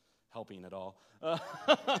helping at all,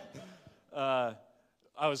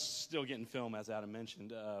 I was still getting film, as Adam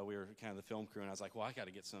mentioned. We were kind of the film crew, and I was like, well, I got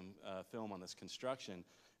to get some film on this construction.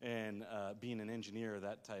 And being an engineer,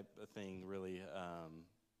 that type of thing really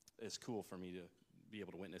is cool for me to be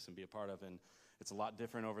able to witness and be a part of. And it's a lot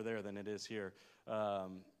different over there than it is here.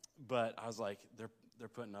 But I was like, they're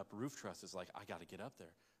putting up roof trusses. Like, I got to get up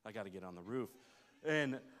there. I got to get on the roof.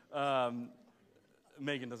 And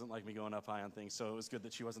Megan doesn't like me going up high on things, so it was good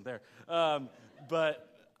that she wasn't there. But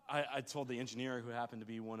I told the engineer, who happened to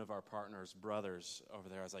be one of our partner's brothers over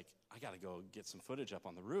there, I was like, I got to go get some footage up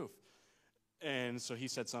on the roof. And so he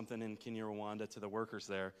said something in Kenya, Rwanda to the workers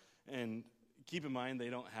there. And keep in mind, they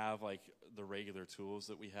don't have like the regular tools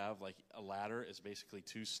that we have. Like a ladder is basically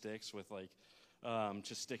 2 sticks with like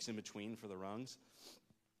just sticks in between for the rungs.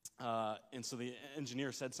 And so the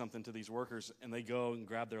engineer said something to these workers, and they go and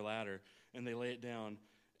grab their ladder, and they lay it down,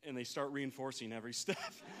 and they start reinforcing every step.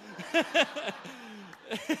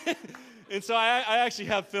 And so I actually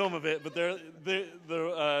have film of it, but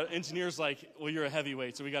the engineer's like, well, you're a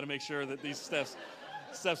heavyweight, so we got to make sure that these steps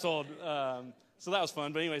hold. So that was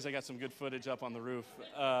fun. But anyways, I got some good footage up on the roof.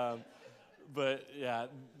 But yeah,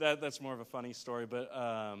 that's more of a funny story. But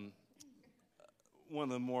one of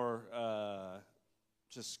the more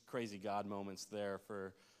just crazy God moments there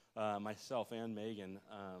for myself and Megan,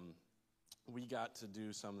 we got to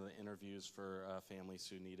do some of the interviews for families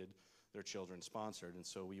who needed their children sponsored. And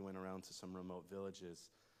so we went around to some remote villages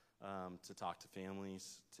to talk to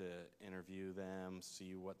families, to interview them,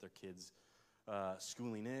 see what their kids'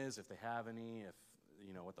 schooling is, if they have any, if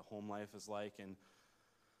what the home life is like. And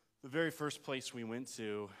the very first place we went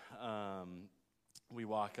to, we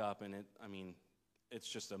walk up, and it's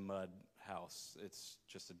just a mud house. It's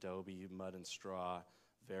just adobe, mud and straw,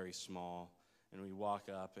 very small. And we walk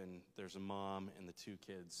up, and there's a mom, and the 2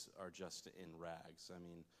 kids are just in rags.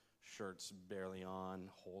 Shirts barely on,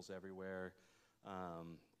 holes everywhere.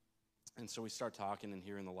 And so we start talking and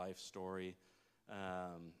hearing the life story.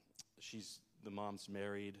 The mom's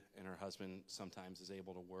married, and her husband sometimes is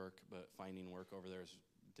able to work, but finding work over there is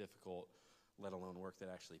difficult, let alone work that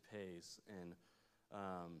actually pays. And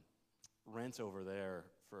rent over there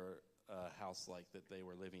for a house like that they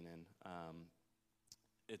were living in,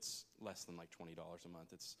 it's less than like $20 a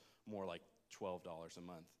month. It's more like $12 a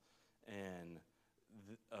month. And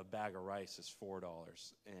a bag of rice is $4,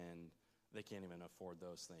 and they can't even afford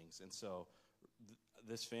those things. And so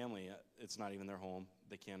this family, it's not even their home.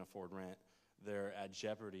 They can't afford rent. They're at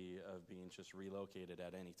jeopardy of being just relocated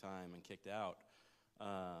at any time and kicked out.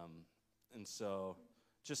 And so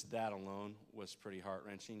just that alone was pretty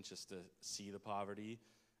heart-wrenching, just to see the poverty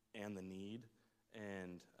and the need.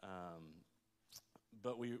 And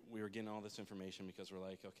but we were getting all this information because we're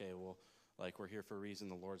like, okay, well, like, we're here for a reason.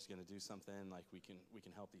 The Lord's going to do something. Like, we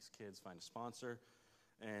can help these kids find a sponsor.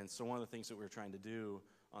 And so one of the things that we were trying to do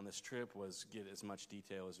on this trip was get as much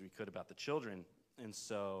detail as we could about the children. And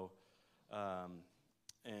so,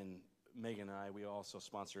 and Megan and I, we also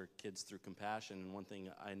sponsor kids through Compassion. And one thing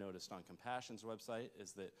I noticed on Compassion's website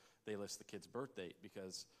is that they list the kid's birth date,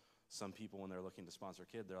 because some people, when they're looking to sponsor a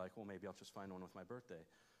kid, they're like, well, maybe I'll just find one with my birthday.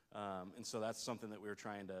 And so that's something that we were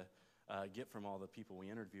trying to get from all the people we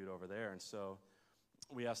interviewed over there. And so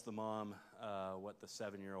we asked the mom what the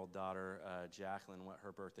 7-year-old daughter, Jacqueline, what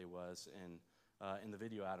her birthday was. And in the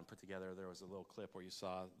video Adam put together, there was a little clip where you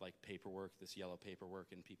saw like paperwork, this yellow paperwork,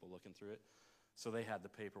 and people looking through it. So they had the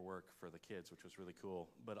paperwork for the kids, which was really cool.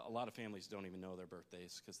 But a lot of families don't even know their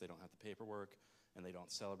birthdays because they don't have the paperwork and they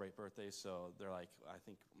don't celebrate birthdays. So they're like, I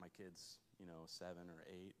think my kid's 7 or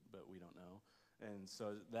 8, but we don't know. And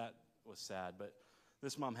so that was sad. But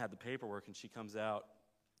this mom had the paperwork, and she comes out,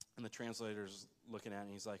 and the translator's looking at it,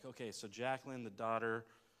 and he's like, okay, so Jacqueline, the daughter,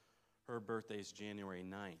 her birthday's January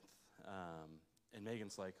 9th. And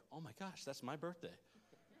Megan's like, oh my gosh, that's my birthday.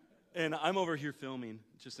 And I'm over here filming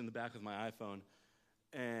just in the back with my iPhone,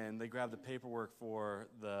 and they grabbed the paperwork for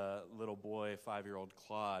the little boy, 5-year-old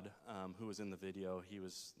Claude, who was in the video. He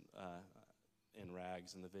was in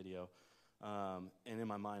rags in the video. And in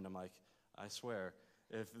my mind, I'm like, I swear,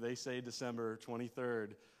 if they say December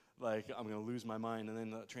 23rd, like, I'm going to lose my mind. And then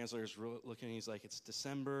the translator's looking, and he's like, it's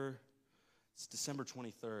December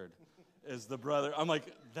 23rd is the brother. I'm like,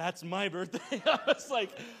 that's my birthday. I was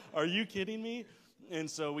like, are you kidding me? And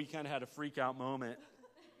so we kind of had a freak out moment.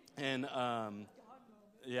 And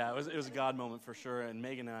yeah, it was a God moment for sure. And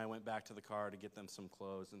Megan and I went back to the car to get them some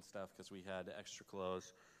clothes and stuff because we had extra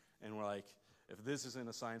clothes. And we're like, if this isn't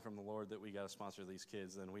a sign from the Lord that we got to sponsor these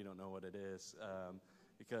kids, then we don't know what it is.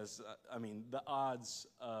 Because, the odds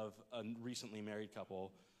of a recently married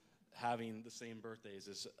couple having the same birthdays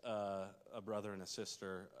as a brother and a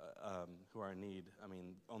sister who are in need,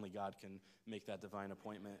 only God can make that divine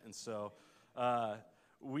appointment. And so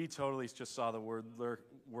we totally just saw the word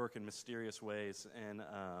work in mysterious ways. And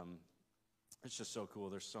it's just so cool.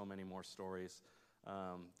 There's so many more stories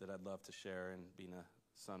that I'd love to share. And being a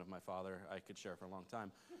son of my father, I could share for a long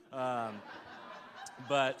time.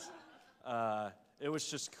 But it was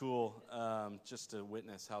just cool just to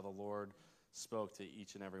witness how the Lord spoke to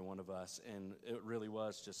each and every one of us. And it really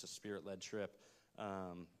was just a Spirit-led trip.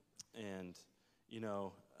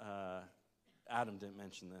 Adam didn't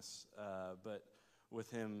mention this, but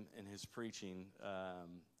with him and his preaching,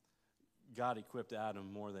 God equipped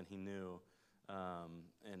Adam more than he knew.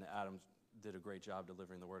 And Adam did a great job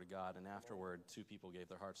delivering the word of God, and afterward, 2 people gave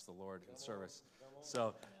their hearts to the Lord in service.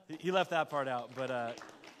 So he left that part out, but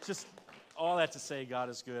just all that to say, God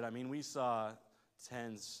is good. I mean, we saw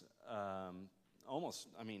tens, almost,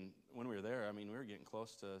 I mean, when we were there, I mean, we were getting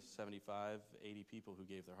close to 75, 80 people who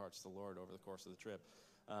gave their hearts to the Lord over the course of the trip.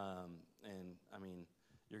 And, I mean,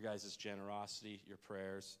 your guys' generosity, your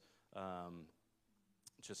prayers,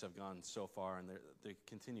 just have gone so far, and they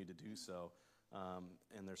continue to do so.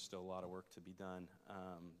 And there's still a lot of work to be done.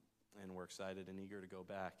 And we're excited and eager to go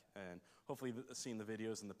back. And hopefully seeing the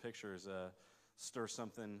videos and the pictures stir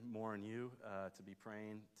something more in you to be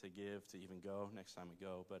praying, to give, to even go next time we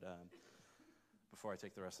go. But before I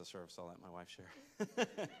take the rest of the service, I'll let my wife share.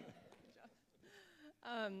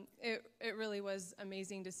 It really was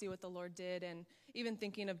amazing to see what the Lord did. And even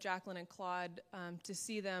thinking of Jacqueline and Claude, to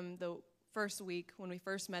see them the first week when we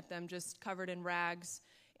first met them just covered in rags,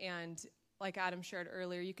 and like Adam shared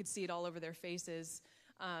earlier, you could see it all over their faces,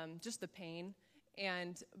 just the pain.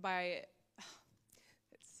 And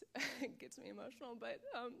it gets me emotional, but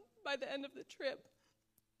by the end of the trip,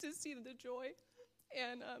 to see the joy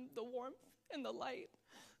and the warmth and the light,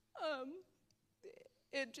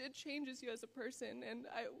 it changes you as a person. And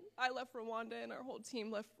I left Rwanda, and our whole team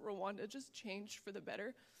left Rwanda just changed for the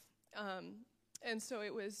better. And so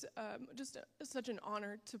it was just such an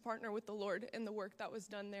honor to partner with the Lord in the work that was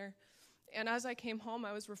done there. And as I came home,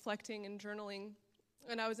 I was reflecting and journaling,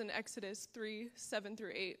 and I was in Exodus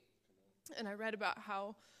 3:7-8, and I read about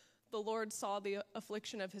how the Lord saw the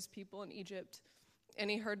affliction of his people in Egypt, and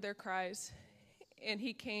he heard their cries, and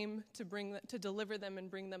he came to deliver them and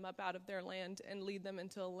bring them up out of their land and lead them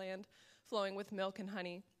into a land flowing with milk and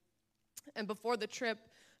honey. And before the trip,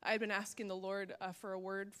 I had been asking the Lord for a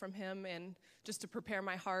word from him, and just to prepare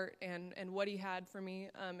my heart and what he had for me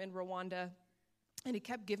in Rwanda. And he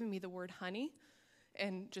kept giving me the word honey,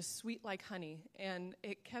 and just sweet like honey. And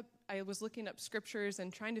I was looking up scriptures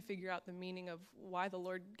and trying to figure out the meaning of why the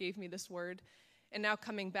Lord gave me this word. And now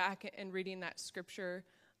coming back and reading that scripture,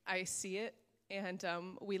 I see it. And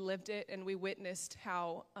we lived it, and we witnessed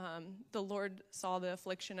how the Lord saw the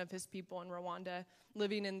affliction of his people in Rwanda,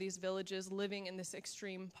 living in these villages, living in this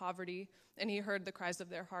extreme poverty, and he heard the cries of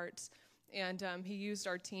their hearts. And he used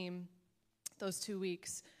our team those 2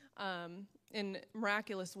 weeks in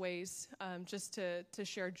miraculous ways, just to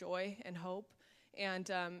share joy and hope. And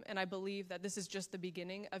I believe that this is just the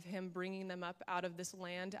beginning of him bringing them up out of this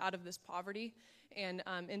land, out of this poverty, and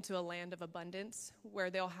into a land of abundance where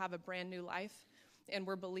they'll have a brand new life. And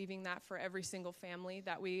we're believing that for every single family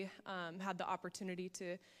that we had the opportunity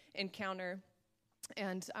to encounter.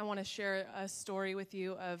 And I want to share a story with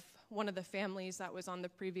you of one of the families that was on the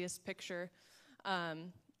previous picture.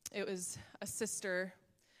 It was a sister.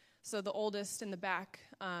 So the oldest in the back,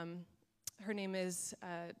 her name is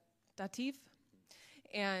Dativ.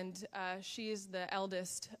 And she is the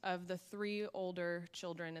eldest of the 3 older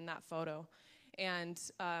children in that photo. And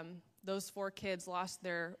those 4 kids lost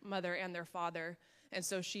their mother and their father. And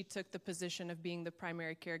so she took the position of being the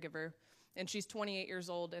primary caregiver. And she's 28 years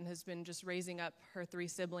old and has been just raising up her 3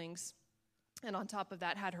 siblings. And on top of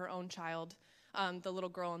that, had her own child, the little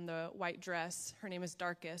girl in the white dress. Her name is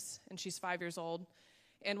Darkus, and she's 5 years old.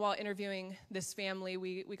 And while interviewing this family,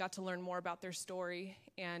 we got to learn more about their story.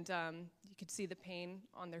 And you could see the pain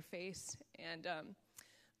on their face and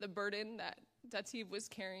the burden that Dativ was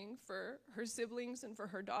carrying for her siblings and for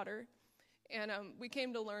her daughter. And we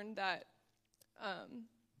came to learn that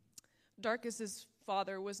Darkus's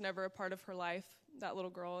father was never a part of her life, that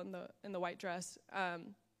little girl in the white dress.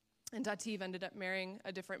 And Dativ ended up marrying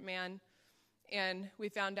a different man. And we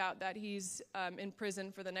found out that he's in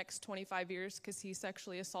prison for the next 25 years because he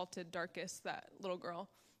sexually assaulted Darkus, that little girl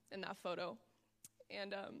in that photo.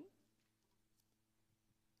 And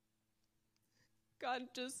God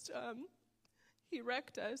just, he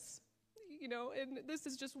wrecked us, and this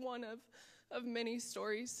is just one of many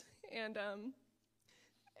stories.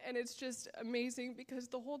 And it's just amazing because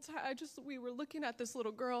the whole time we were looking at this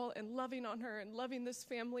little girl and loving on her and loving this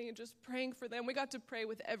family and just praying for them. We got to pray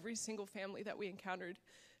with every single family that we encountered,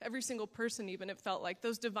 every single person even. It felt like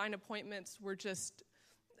those divine appointments were just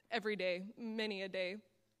every day, many a day.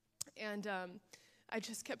 And I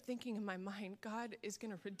just kept thinking in my mind, God is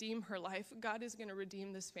going to redeem her life. God is going to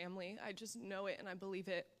redeem this family. I just know it and I believe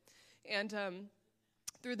it. And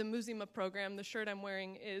through the Muzima program, the shirt I'm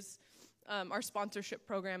wearing is our sponsorship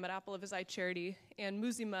program at Apple of His Eye Charity. And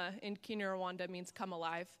Muzima in Kinyarwanda means come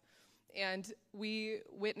alive. And we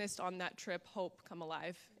witnessed on that trip hope come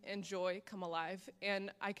alive and joy come alive.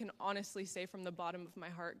 And I can honestly say from the bottom of my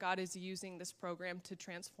heart, God is using this program to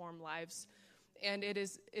transform lives. And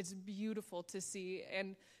it's beautiful to see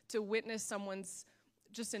and to witness someone's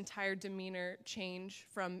just entire demeanor change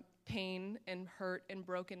from pain and hurt and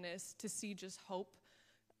brokenness to see just hope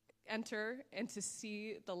enter and to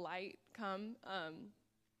see the light come.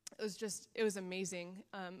 It was amazing,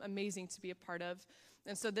 amazing to be a part of.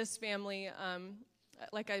 And so this family,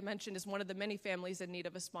 like I mentioned, is one of the many families in need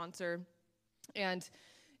of a sponsor. And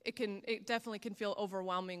it definitely can feel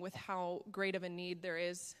overwhelming with how great of a need there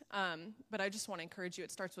is. But I just want to encourage you,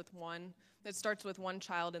 it starts with one. It starts with one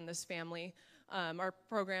child in this family. Our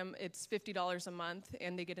program, it's $50 a month,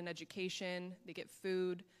 and they get an education, they get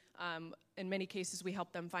food. In many cases, we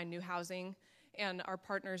help them find new housing. And our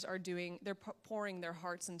partners they're pouring their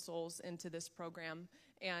hearts and souls into this program.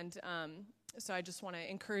 And so I just want to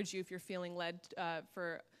encourage you, if you're feeling led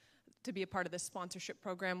to be a part of this sponsorship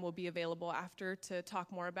program, we'll be available after to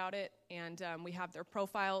talk more about it. And we have their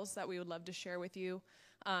profiles that we would love to share with you.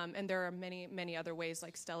 And there are many, many other ways,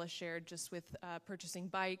 like Stella shared, just with purchasing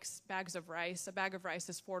bikes, bags of rice. A bag of rice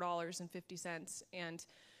is $4.50. And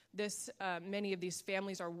many of these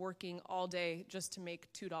families are working all day just to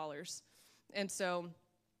make $2. And so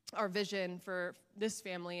our vision for this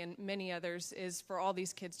family and many others is for all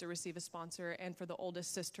these kids to receive a sponsor and for the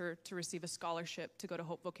oldest sister to receive a scholarship to go to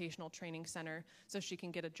Hope Vocational Training Center so she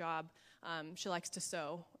can get a job. She likes to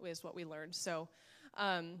sew, is what we learned. So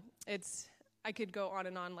I could go on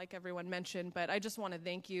and on like everyone mentioned, but I just want to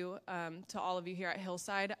thank you to all of you here at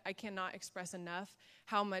Hillside. I cannot express enough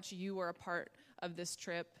how much you were a part of this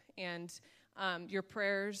trip, and your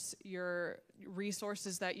prayers, your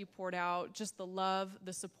resources that you poured out, just the love,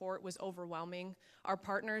 the support was overwhelming. Our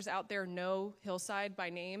partners out there know Hillside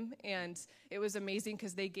by name, and it was amazing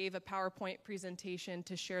because they gave a PowerPoint presentation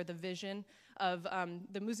to share the vision of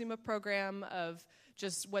the Muzima program, of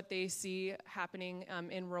just what they see happening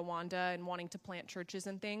in Rwanda and wanting to plant churches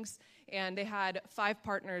and things. And they had 5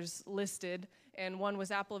 partners listed, and one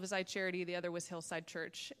was Apple of His Eye Charity, the other was Hillside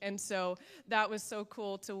Church. And so that was so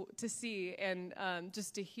cool to see and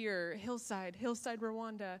just to hear Hillside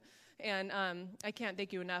Rwanda. And I can't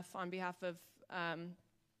thank you enough on behalf of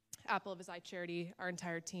Apple of His Eye Charity, our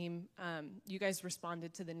entire team. You guys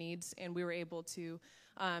responded to the needs, and we were able to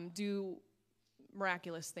do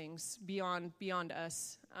miraculous things beyond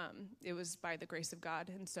us. It was by the grace of God.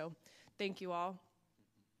 And so thank you all.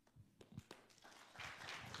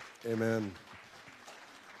 Amen.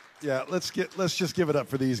 Yeah, let's just give it up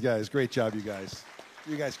for these guys. Great job, you guys.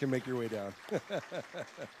 You guys can make your way down.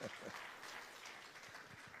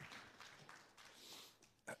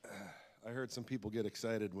 I heard some people get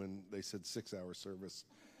excited when they said 6-hour service.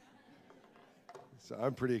 So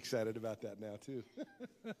I'm pretty excited about that now, too.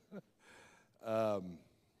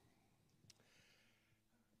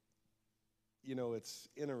 It's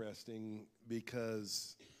interesting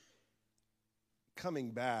because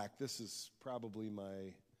coming back, this is probably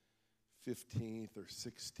my 15th or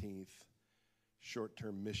 16th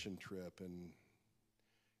short-term mission trip, and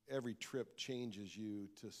every trip changes you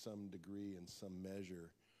to some degree and some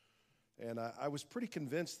measure. And I was pretty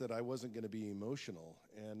convinced that I wasn't going to be emotional,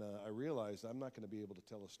 and I realized I'm not going to be able to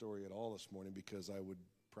tell a story at all this morning because I would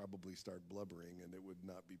probably start blubbering, and it would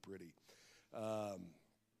not be pretty.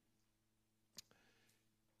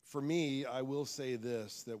 For me, I will say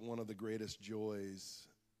this, that one of the greatest joys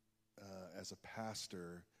as a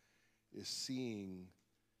pastor is seeing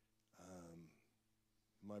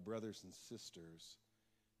my brothers and sisters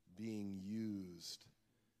being used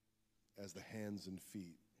as the hands and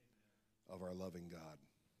feet of our loving God.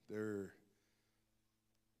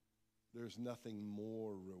 There's nothing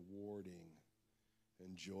more rewarding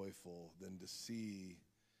and joyful than to see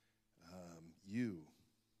you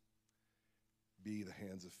be the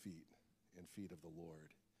hands and feet of the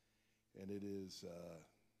Lord. And it is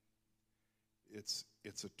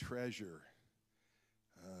it's a treasure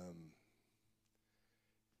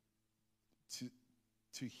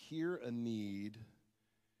to hear a need,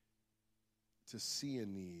 to see a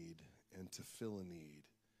need, and to fill a need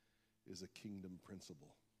is a kingdom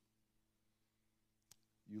principle.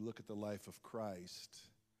 You look at the life of Christ,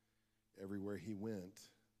 everywhere he went,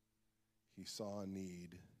 he saw a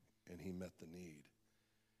need and he met the need.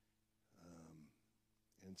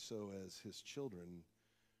 And so as his children,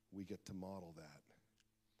 we get to model that.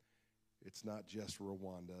 It's not just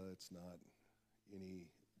Rwanda, it's not any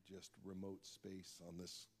just remote space on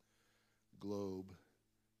this globe,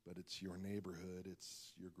 but it's your neighborhood,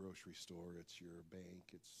 it's your grocery store, it's your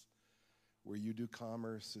bank, it's where you do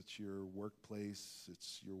commerce, it's your workplace,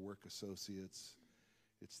 it's your work associates.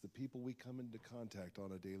 It's the people we come into contact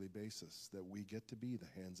on a daily basis that we get to be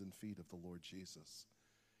the hands and feet of the Lord Jesus.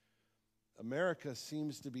 America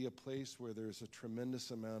seems to be a place where there's a tremendous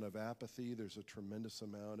amount of apathy, there's a tremendous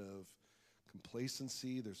amount of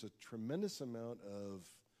complacency, there's a tremendous amount of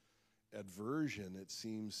aversion, it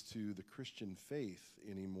seems, to the Christian faith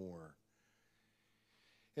anymore.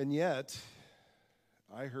 And yet,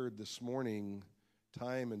 I heard this morning,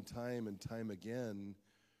 time and time again,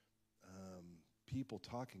 people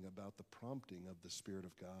talking about the prompting of the Spirit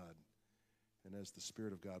of God. And as the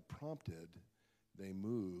Spirit of God prompted, they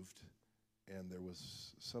moved, and there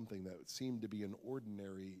was something that seemed to be an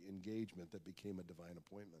ordinary engagement that became a divine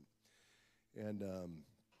appointment. And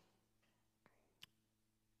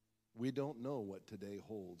we don't know what today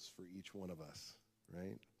holds for each one of us,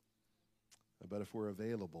 right? But if we're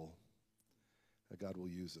available, God will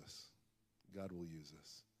use us. God will use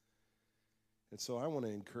us. And so I want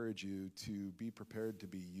to encourage you to be prepared to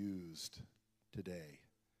be used today.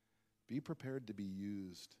 Be prepared to be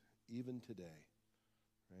used even today,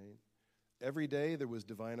 right? Every day there was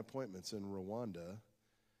divine appointments in Rwanda.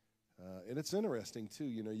 And it's interesting, too.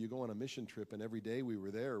 You know, you go on a mission trip, and every day we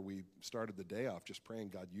were there, we started the day off just praying,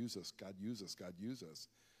 God, use us, God, use us, God, use us.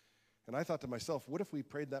 And I thought to myself, what if we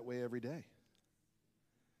prayed that way every day?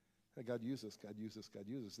 God, use us, God, use us, God,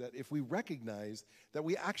 use us. That if we recognize that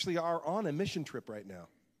we actually are on a mission trip right now.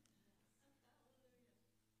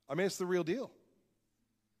 I mean, it's the real deal,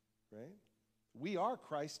 right? We are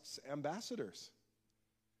Christ's ambassadors.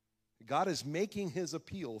 God is making his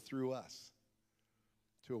appeal through us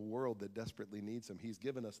to a world that desperately needs him. He's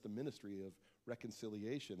given us the ministry of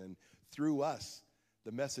reconciliation, and through us,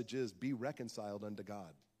 the message is, be reconciled unto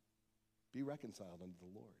God. Be reconciled unto the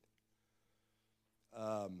Lord.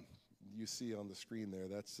 You see on the screen there,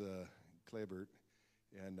 that's Klebert,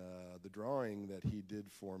 and the drawing that he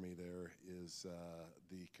did for me there is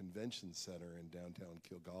the convention center in downtown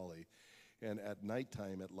Kilgally, and at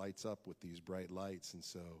nighttime it lights up with these bright lights, and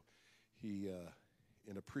so he,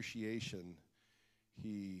 in appreciation,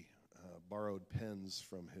 he borrowed pens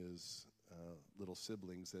from his little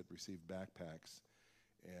siblings that received backpacks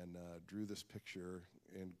and drew this picture,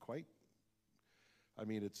 and I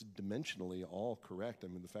mean, it's dimensionally all correct. I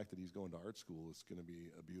mean, the fact that he's going to art school is going to be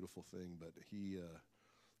a beautiful thing, but he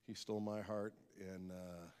stole my heart, and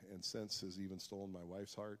since has even stolen my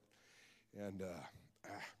wife's heart. And,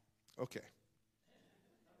 okay.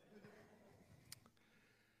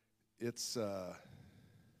 It's a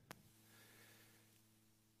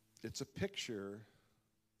picture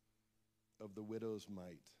of the widow's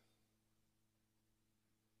mite,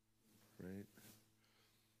 right?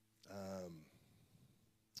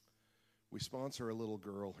 We sponsor a little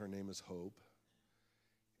girl. Her name is Hope.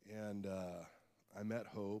 And I met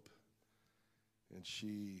Hope, and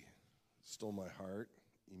she stole my heart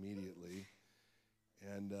immediately.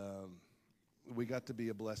 And we got to be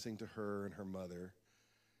a blessing to her and her mother.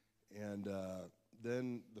 And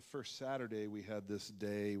then the first Saturday, we had this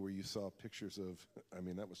day where you saw pictures of, I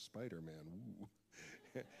mean, that was Spider-Man.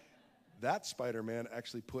 That Spider-Man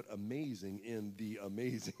actually put amazing in the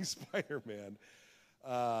Amazing Spider-Man.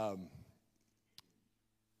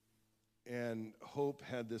 And Hope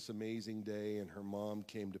had this amazing day, and her mom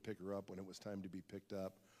came to pick her up when it was time to be picked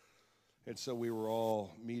up. And so we were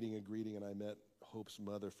all meeting and greeting, and I met Hope's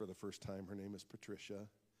mother for the first time. Her name is Patricia.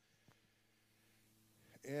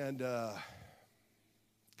 And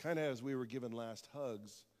kind of as we were giving last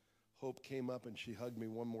hugs, Hope came up and she hugged me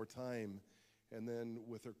one more time. And then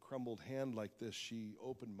with her crumbled hand like this, she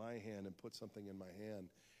opened my hand and put something in my hand,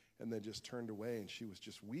 and then just turned away, and she was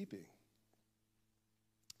just weeping.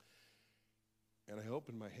 And I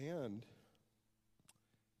opened my hand,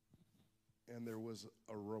 and there was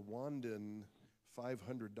a Rwandan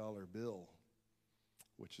 $500 bill,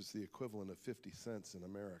 which is the equivalent of 50 cents in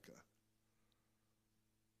America.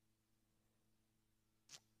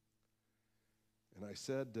 And I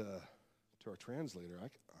said to our translator, I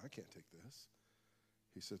can't take this.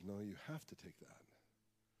 He said, no, you have to take that.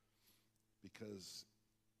 Because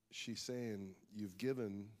she's saying you've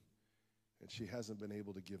given, and she hasn't been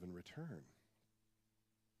able to give in return.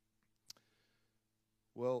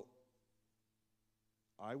 Well,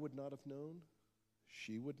 I would not have known.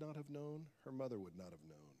 She would not have known. Her mother would not have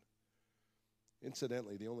known.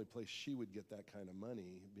 Incidentally, the only place she would get that kind of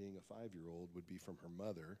money, being a 5-year-old, would be from her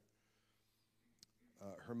mother.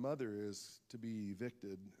 Her mother is to be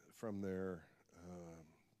evicted from their,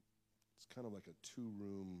 it's kind of like a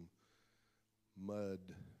 2-room mud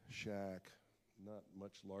shack, not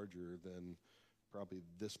much larger than probably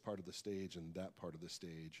this part of the stage and that part of the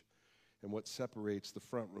stage. And what separates the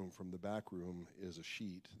front room from the back room is a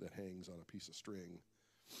sheet that hangs on a piece of string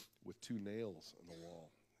with 2 nails on the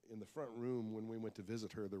wall. In the front room, when we went to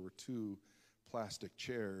visit her, there were 2 plastic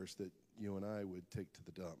chairs that you and I would take to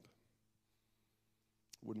the dump.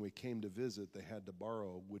 When we came to visit, they had to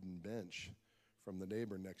borrow a wooden bench from the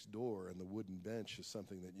neighbor next door, and the wooden bench is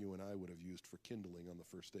something that you and I would have used for kindling on the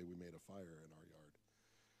first day we made a fire in our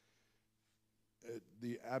yard.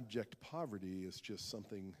 The abject poverty is just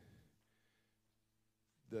something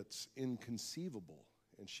that's inconceivable,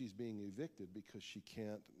 and she's being evicted because she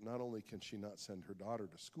can't, not only can she not send her daughter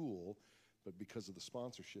to school, but because of the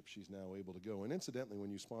sponsorship, she's now able to go. And incidentally, when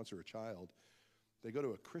you sponsor a child, they go to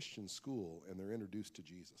a Christian school and they're introduced to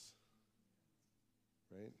Jesus,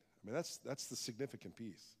 right? I mean, that's the significant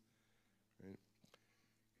piece, right?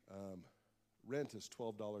 Rent is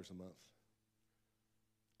 $12 a month.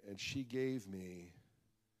 And she gave me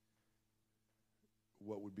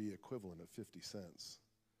what would be equivalent of 50 cents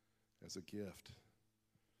as a gift.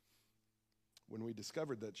 When we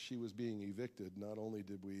discovered that she was being evicted, not only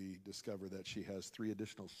did we discover that she has 3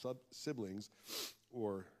 additional siblings,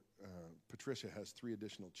 or Patricia has 3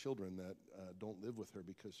 additional children that don't live with her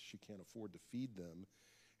because she can't afford to feed them,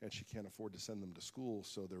 and she can't afford to send them to school,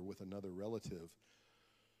 so they're with another relative.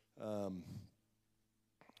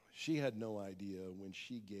 She had no idea when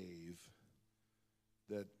she gave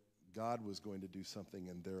that God was going to do something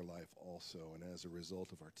in their life also, and as a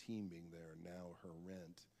result of our team being there, now her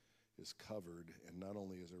rent is covered, and not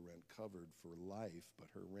only is her rent covered for life, but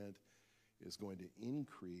her rent is going to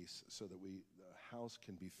increase so that a house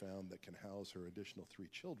can be found that can house her additional 3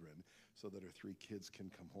 children, so that her 3 kids can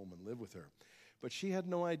come home and live with her. But she had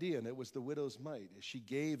no idea, and it was the widow's mite. She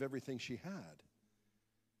gave everything she had,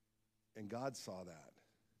 and God saw that,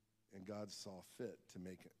 and God saw fit to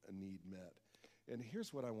make a need met. And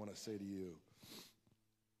here's what I want to say to you.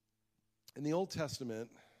 In the Old Testament,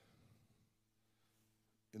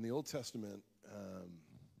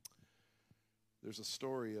 there's a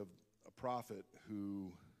story of a prophet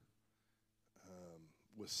who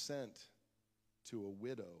was sent to a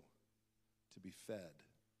widow to be fed.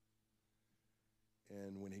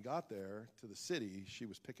 And when he got there to the city, she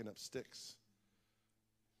was picking up sticks.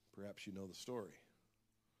 Perhaps you know the story.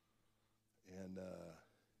 And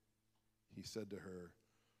he said to her,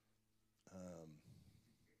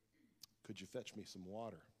 could you fetch me some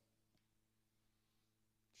water?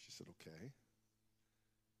 She said, okay.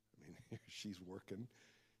 I mean, she's working.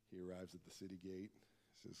 He arrives at the city gate.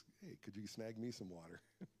 Says, hey, could you snag me some water?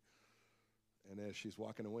 And as she's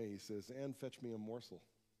walking away, he says, and fetch me a morsel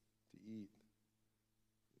to eat.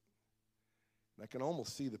 And I can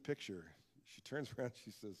almost see the picture. She turns around,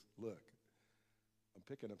 she says, look, I'm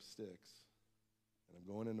picking up sticks, and I'm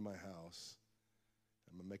going into my house.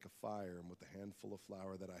 I'm going to make a fire, and with the handful of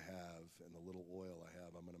flour that I have and the little oil I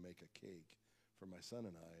have, I'm going to make a cake for my son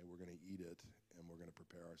and I. We're going to eat it, and we're going to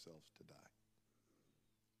prepare ourselves to die.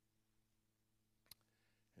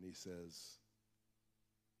 And he says,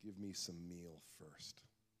 give me some meal first.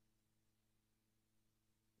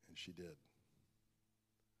 And she did.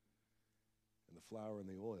 And the flour and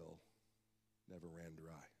the oil never ran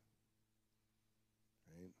dry.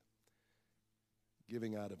 Right?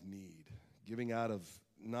 Giving out of need. Giving out of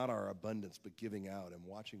not our abundance, but giving out and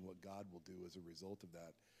watching what God will do as a result of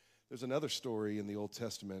that. There's another story in the Old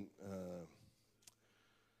Testament,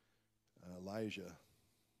 Elijah,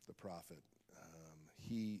 the prophet.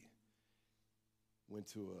 He went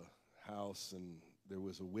to a house, and there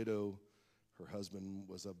was a widow. Her husband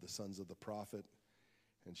was of the sons of the prophet.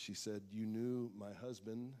 And she said, you knew my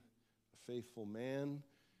husband, a faithful man,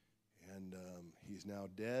 and he's now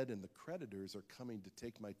dead, and the creditors are coming to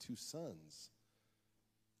take my 2 sons.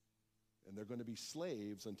 And they're going to be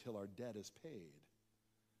slaves until our debt is paid.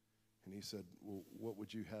 And he said, well, what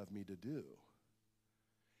would you have me to do?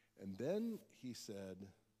 And then he said,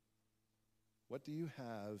 what do you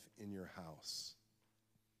have in your house?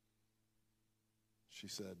 She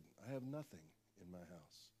said, I have nothing in my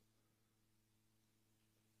house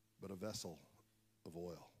but a vessel of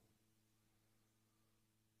oil.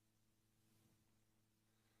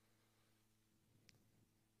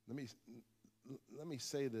 Let me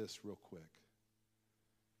say this real quick.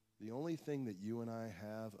 The only thing that you and I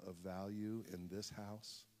have of value in this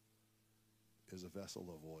house is a vessel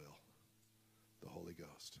of oil, the Holy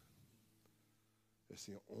Ghost. It's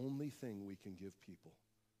the only thing we can give people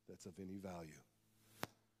that's of any value.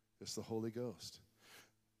 It's the Holy Ghost.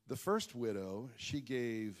 The first widow, she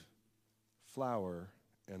gave flour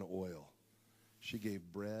and oil. She gave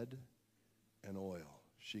bread and oil.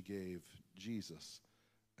 She gave Jesus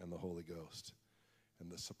and the Holy Ghost. And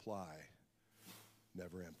the supply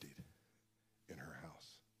never emptied in her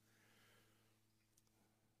house.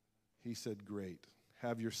 He said, great.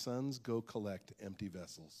 Have your sons go collect empty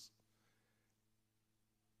vessels,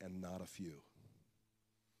 and not a few.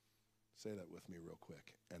 Say that with me real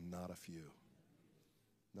quick. And not a few.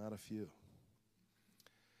 Not a few.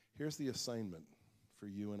 Here's the assignment for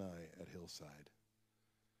you and I at Hillside.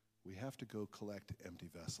 We have to go collect empty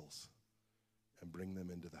vessels and bring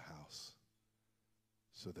them into the house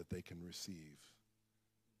so that they can receive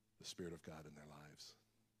the Spirit of God in their lives.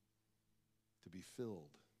 To be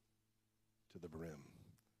filled to the brim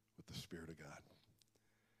with the Spirit of God.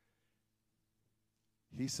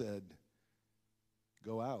 He said,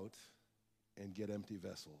 go out and get empty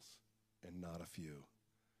vessels and not a few.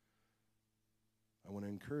 I want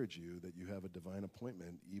to encourage you that you have a divine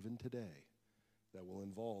appointment even today that will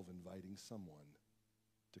involve inviting someone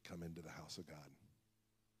to come into the house of God.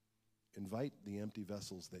 Invite the empty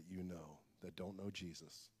vessels that you know that don't know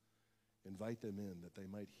Jesus. Invite them in that they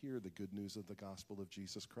might hear the good news of the gospel of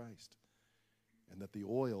Jesus Christ, and that the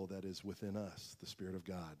oil that is within us, the Spirit of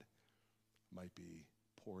God, might be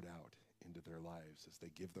poured out into their lives as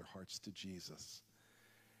they give their hearts to Jesus,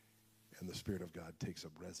 and the Spirit of God takes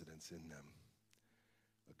up residence in them.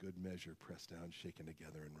 A good measure pressed down, shaken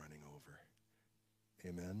together, and running over.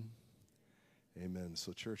 Amen? Amen.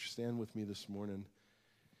 So church, stand with me this morning.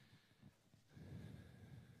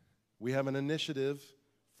 We have an initiative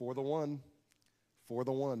for the one. For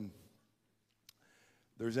the one.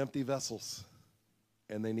 There's empty vessels,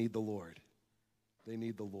 and they need the Lord. They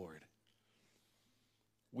need the Lord.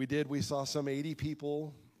 We saw some 80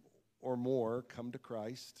 people or more come to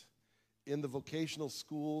Christ. In the vocational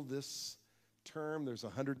school this term, there's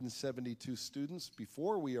 172 students.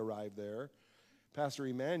 Before we arrived there, Pastor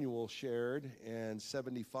Emmanuel shared, and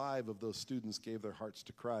 75 of those students gave their hearts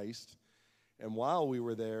to Christ. And while we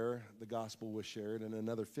were there, the gospel was shared, and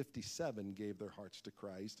another 57 gave their hearts to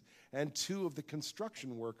Christ. And 2 of the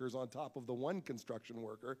construction workers on top of the one construction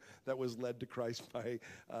worker that was led to Christ by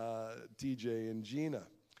TJ and Gina.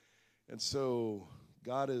 And so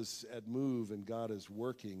God is at move, and God is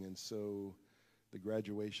working. And so the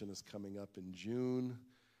graduation is coming up in June.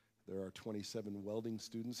 There are 27 welding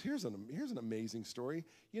students. Here's an amazing story.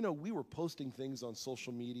 You know, we were posting things on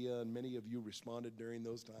social media, and many of you responded during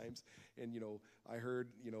those times. And, I heard,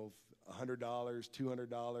 $100, $200,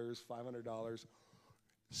 $500.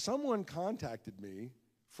 Someone contacted me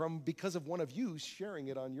because of one of you sharing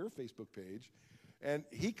it on your Facebook page. And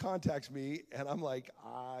he contacts me, and I'm like,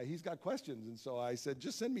 he's got questions. And so I said,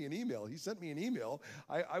 just send me an email. He sent me an email.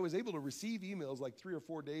 I was able to receive emails like 3 or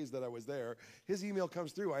 4 days that I was there. His email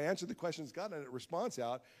comes through. I answered the questions, got a response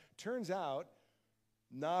out. Turns out,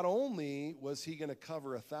 not only was he going to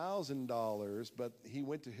cover $1,000, but he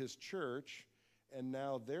went to his church, and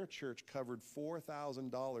now their church covered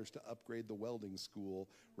 $4,000 to upgrade the welding school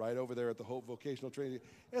right over there at the Hope Vocational Training.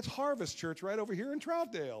 It's Harvest Church right over here in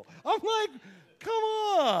Troutdale. I'm like, come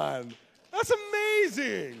on. That's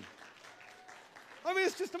amazing. I mean,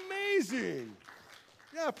 it's just amazing.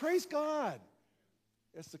 Yeah, praise God.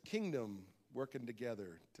 It's the kingdom working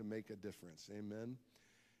together to make a difference. Amen.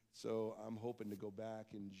 So I'm hoping to go back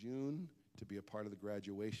in June to be a part of the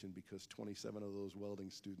graduation, because 27 of those welding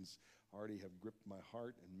students already have gripped my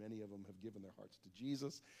heart, and many of them have given their hearts to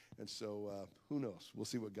Jesus. And so who knows? We'll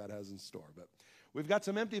see what God has in store. But we've got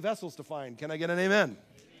some empty vessels to find. Can I get an amen? Amen.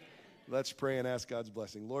 Let's pray and ask God's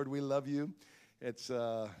blessing. Lord, we love you. It's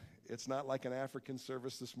not like an African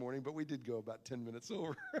service this morning, but we did go about 10 minutes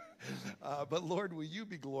over. But Lord, will you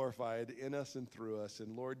be glorified in us and through us?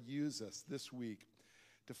 And Lord, use us this week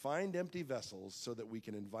to find empty vessels so that we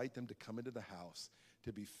can invite them to come into the house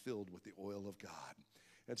to be filled with the oil of God.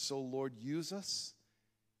 And so, Lord, use us,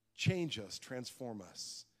 change us, transform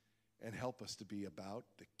us, and help us to be about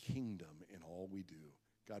the kingdom in all we do.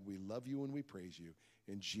 God, we love you and we praise you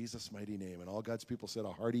in Jesus' mighty name. And all God's people said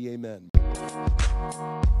a hearty amen.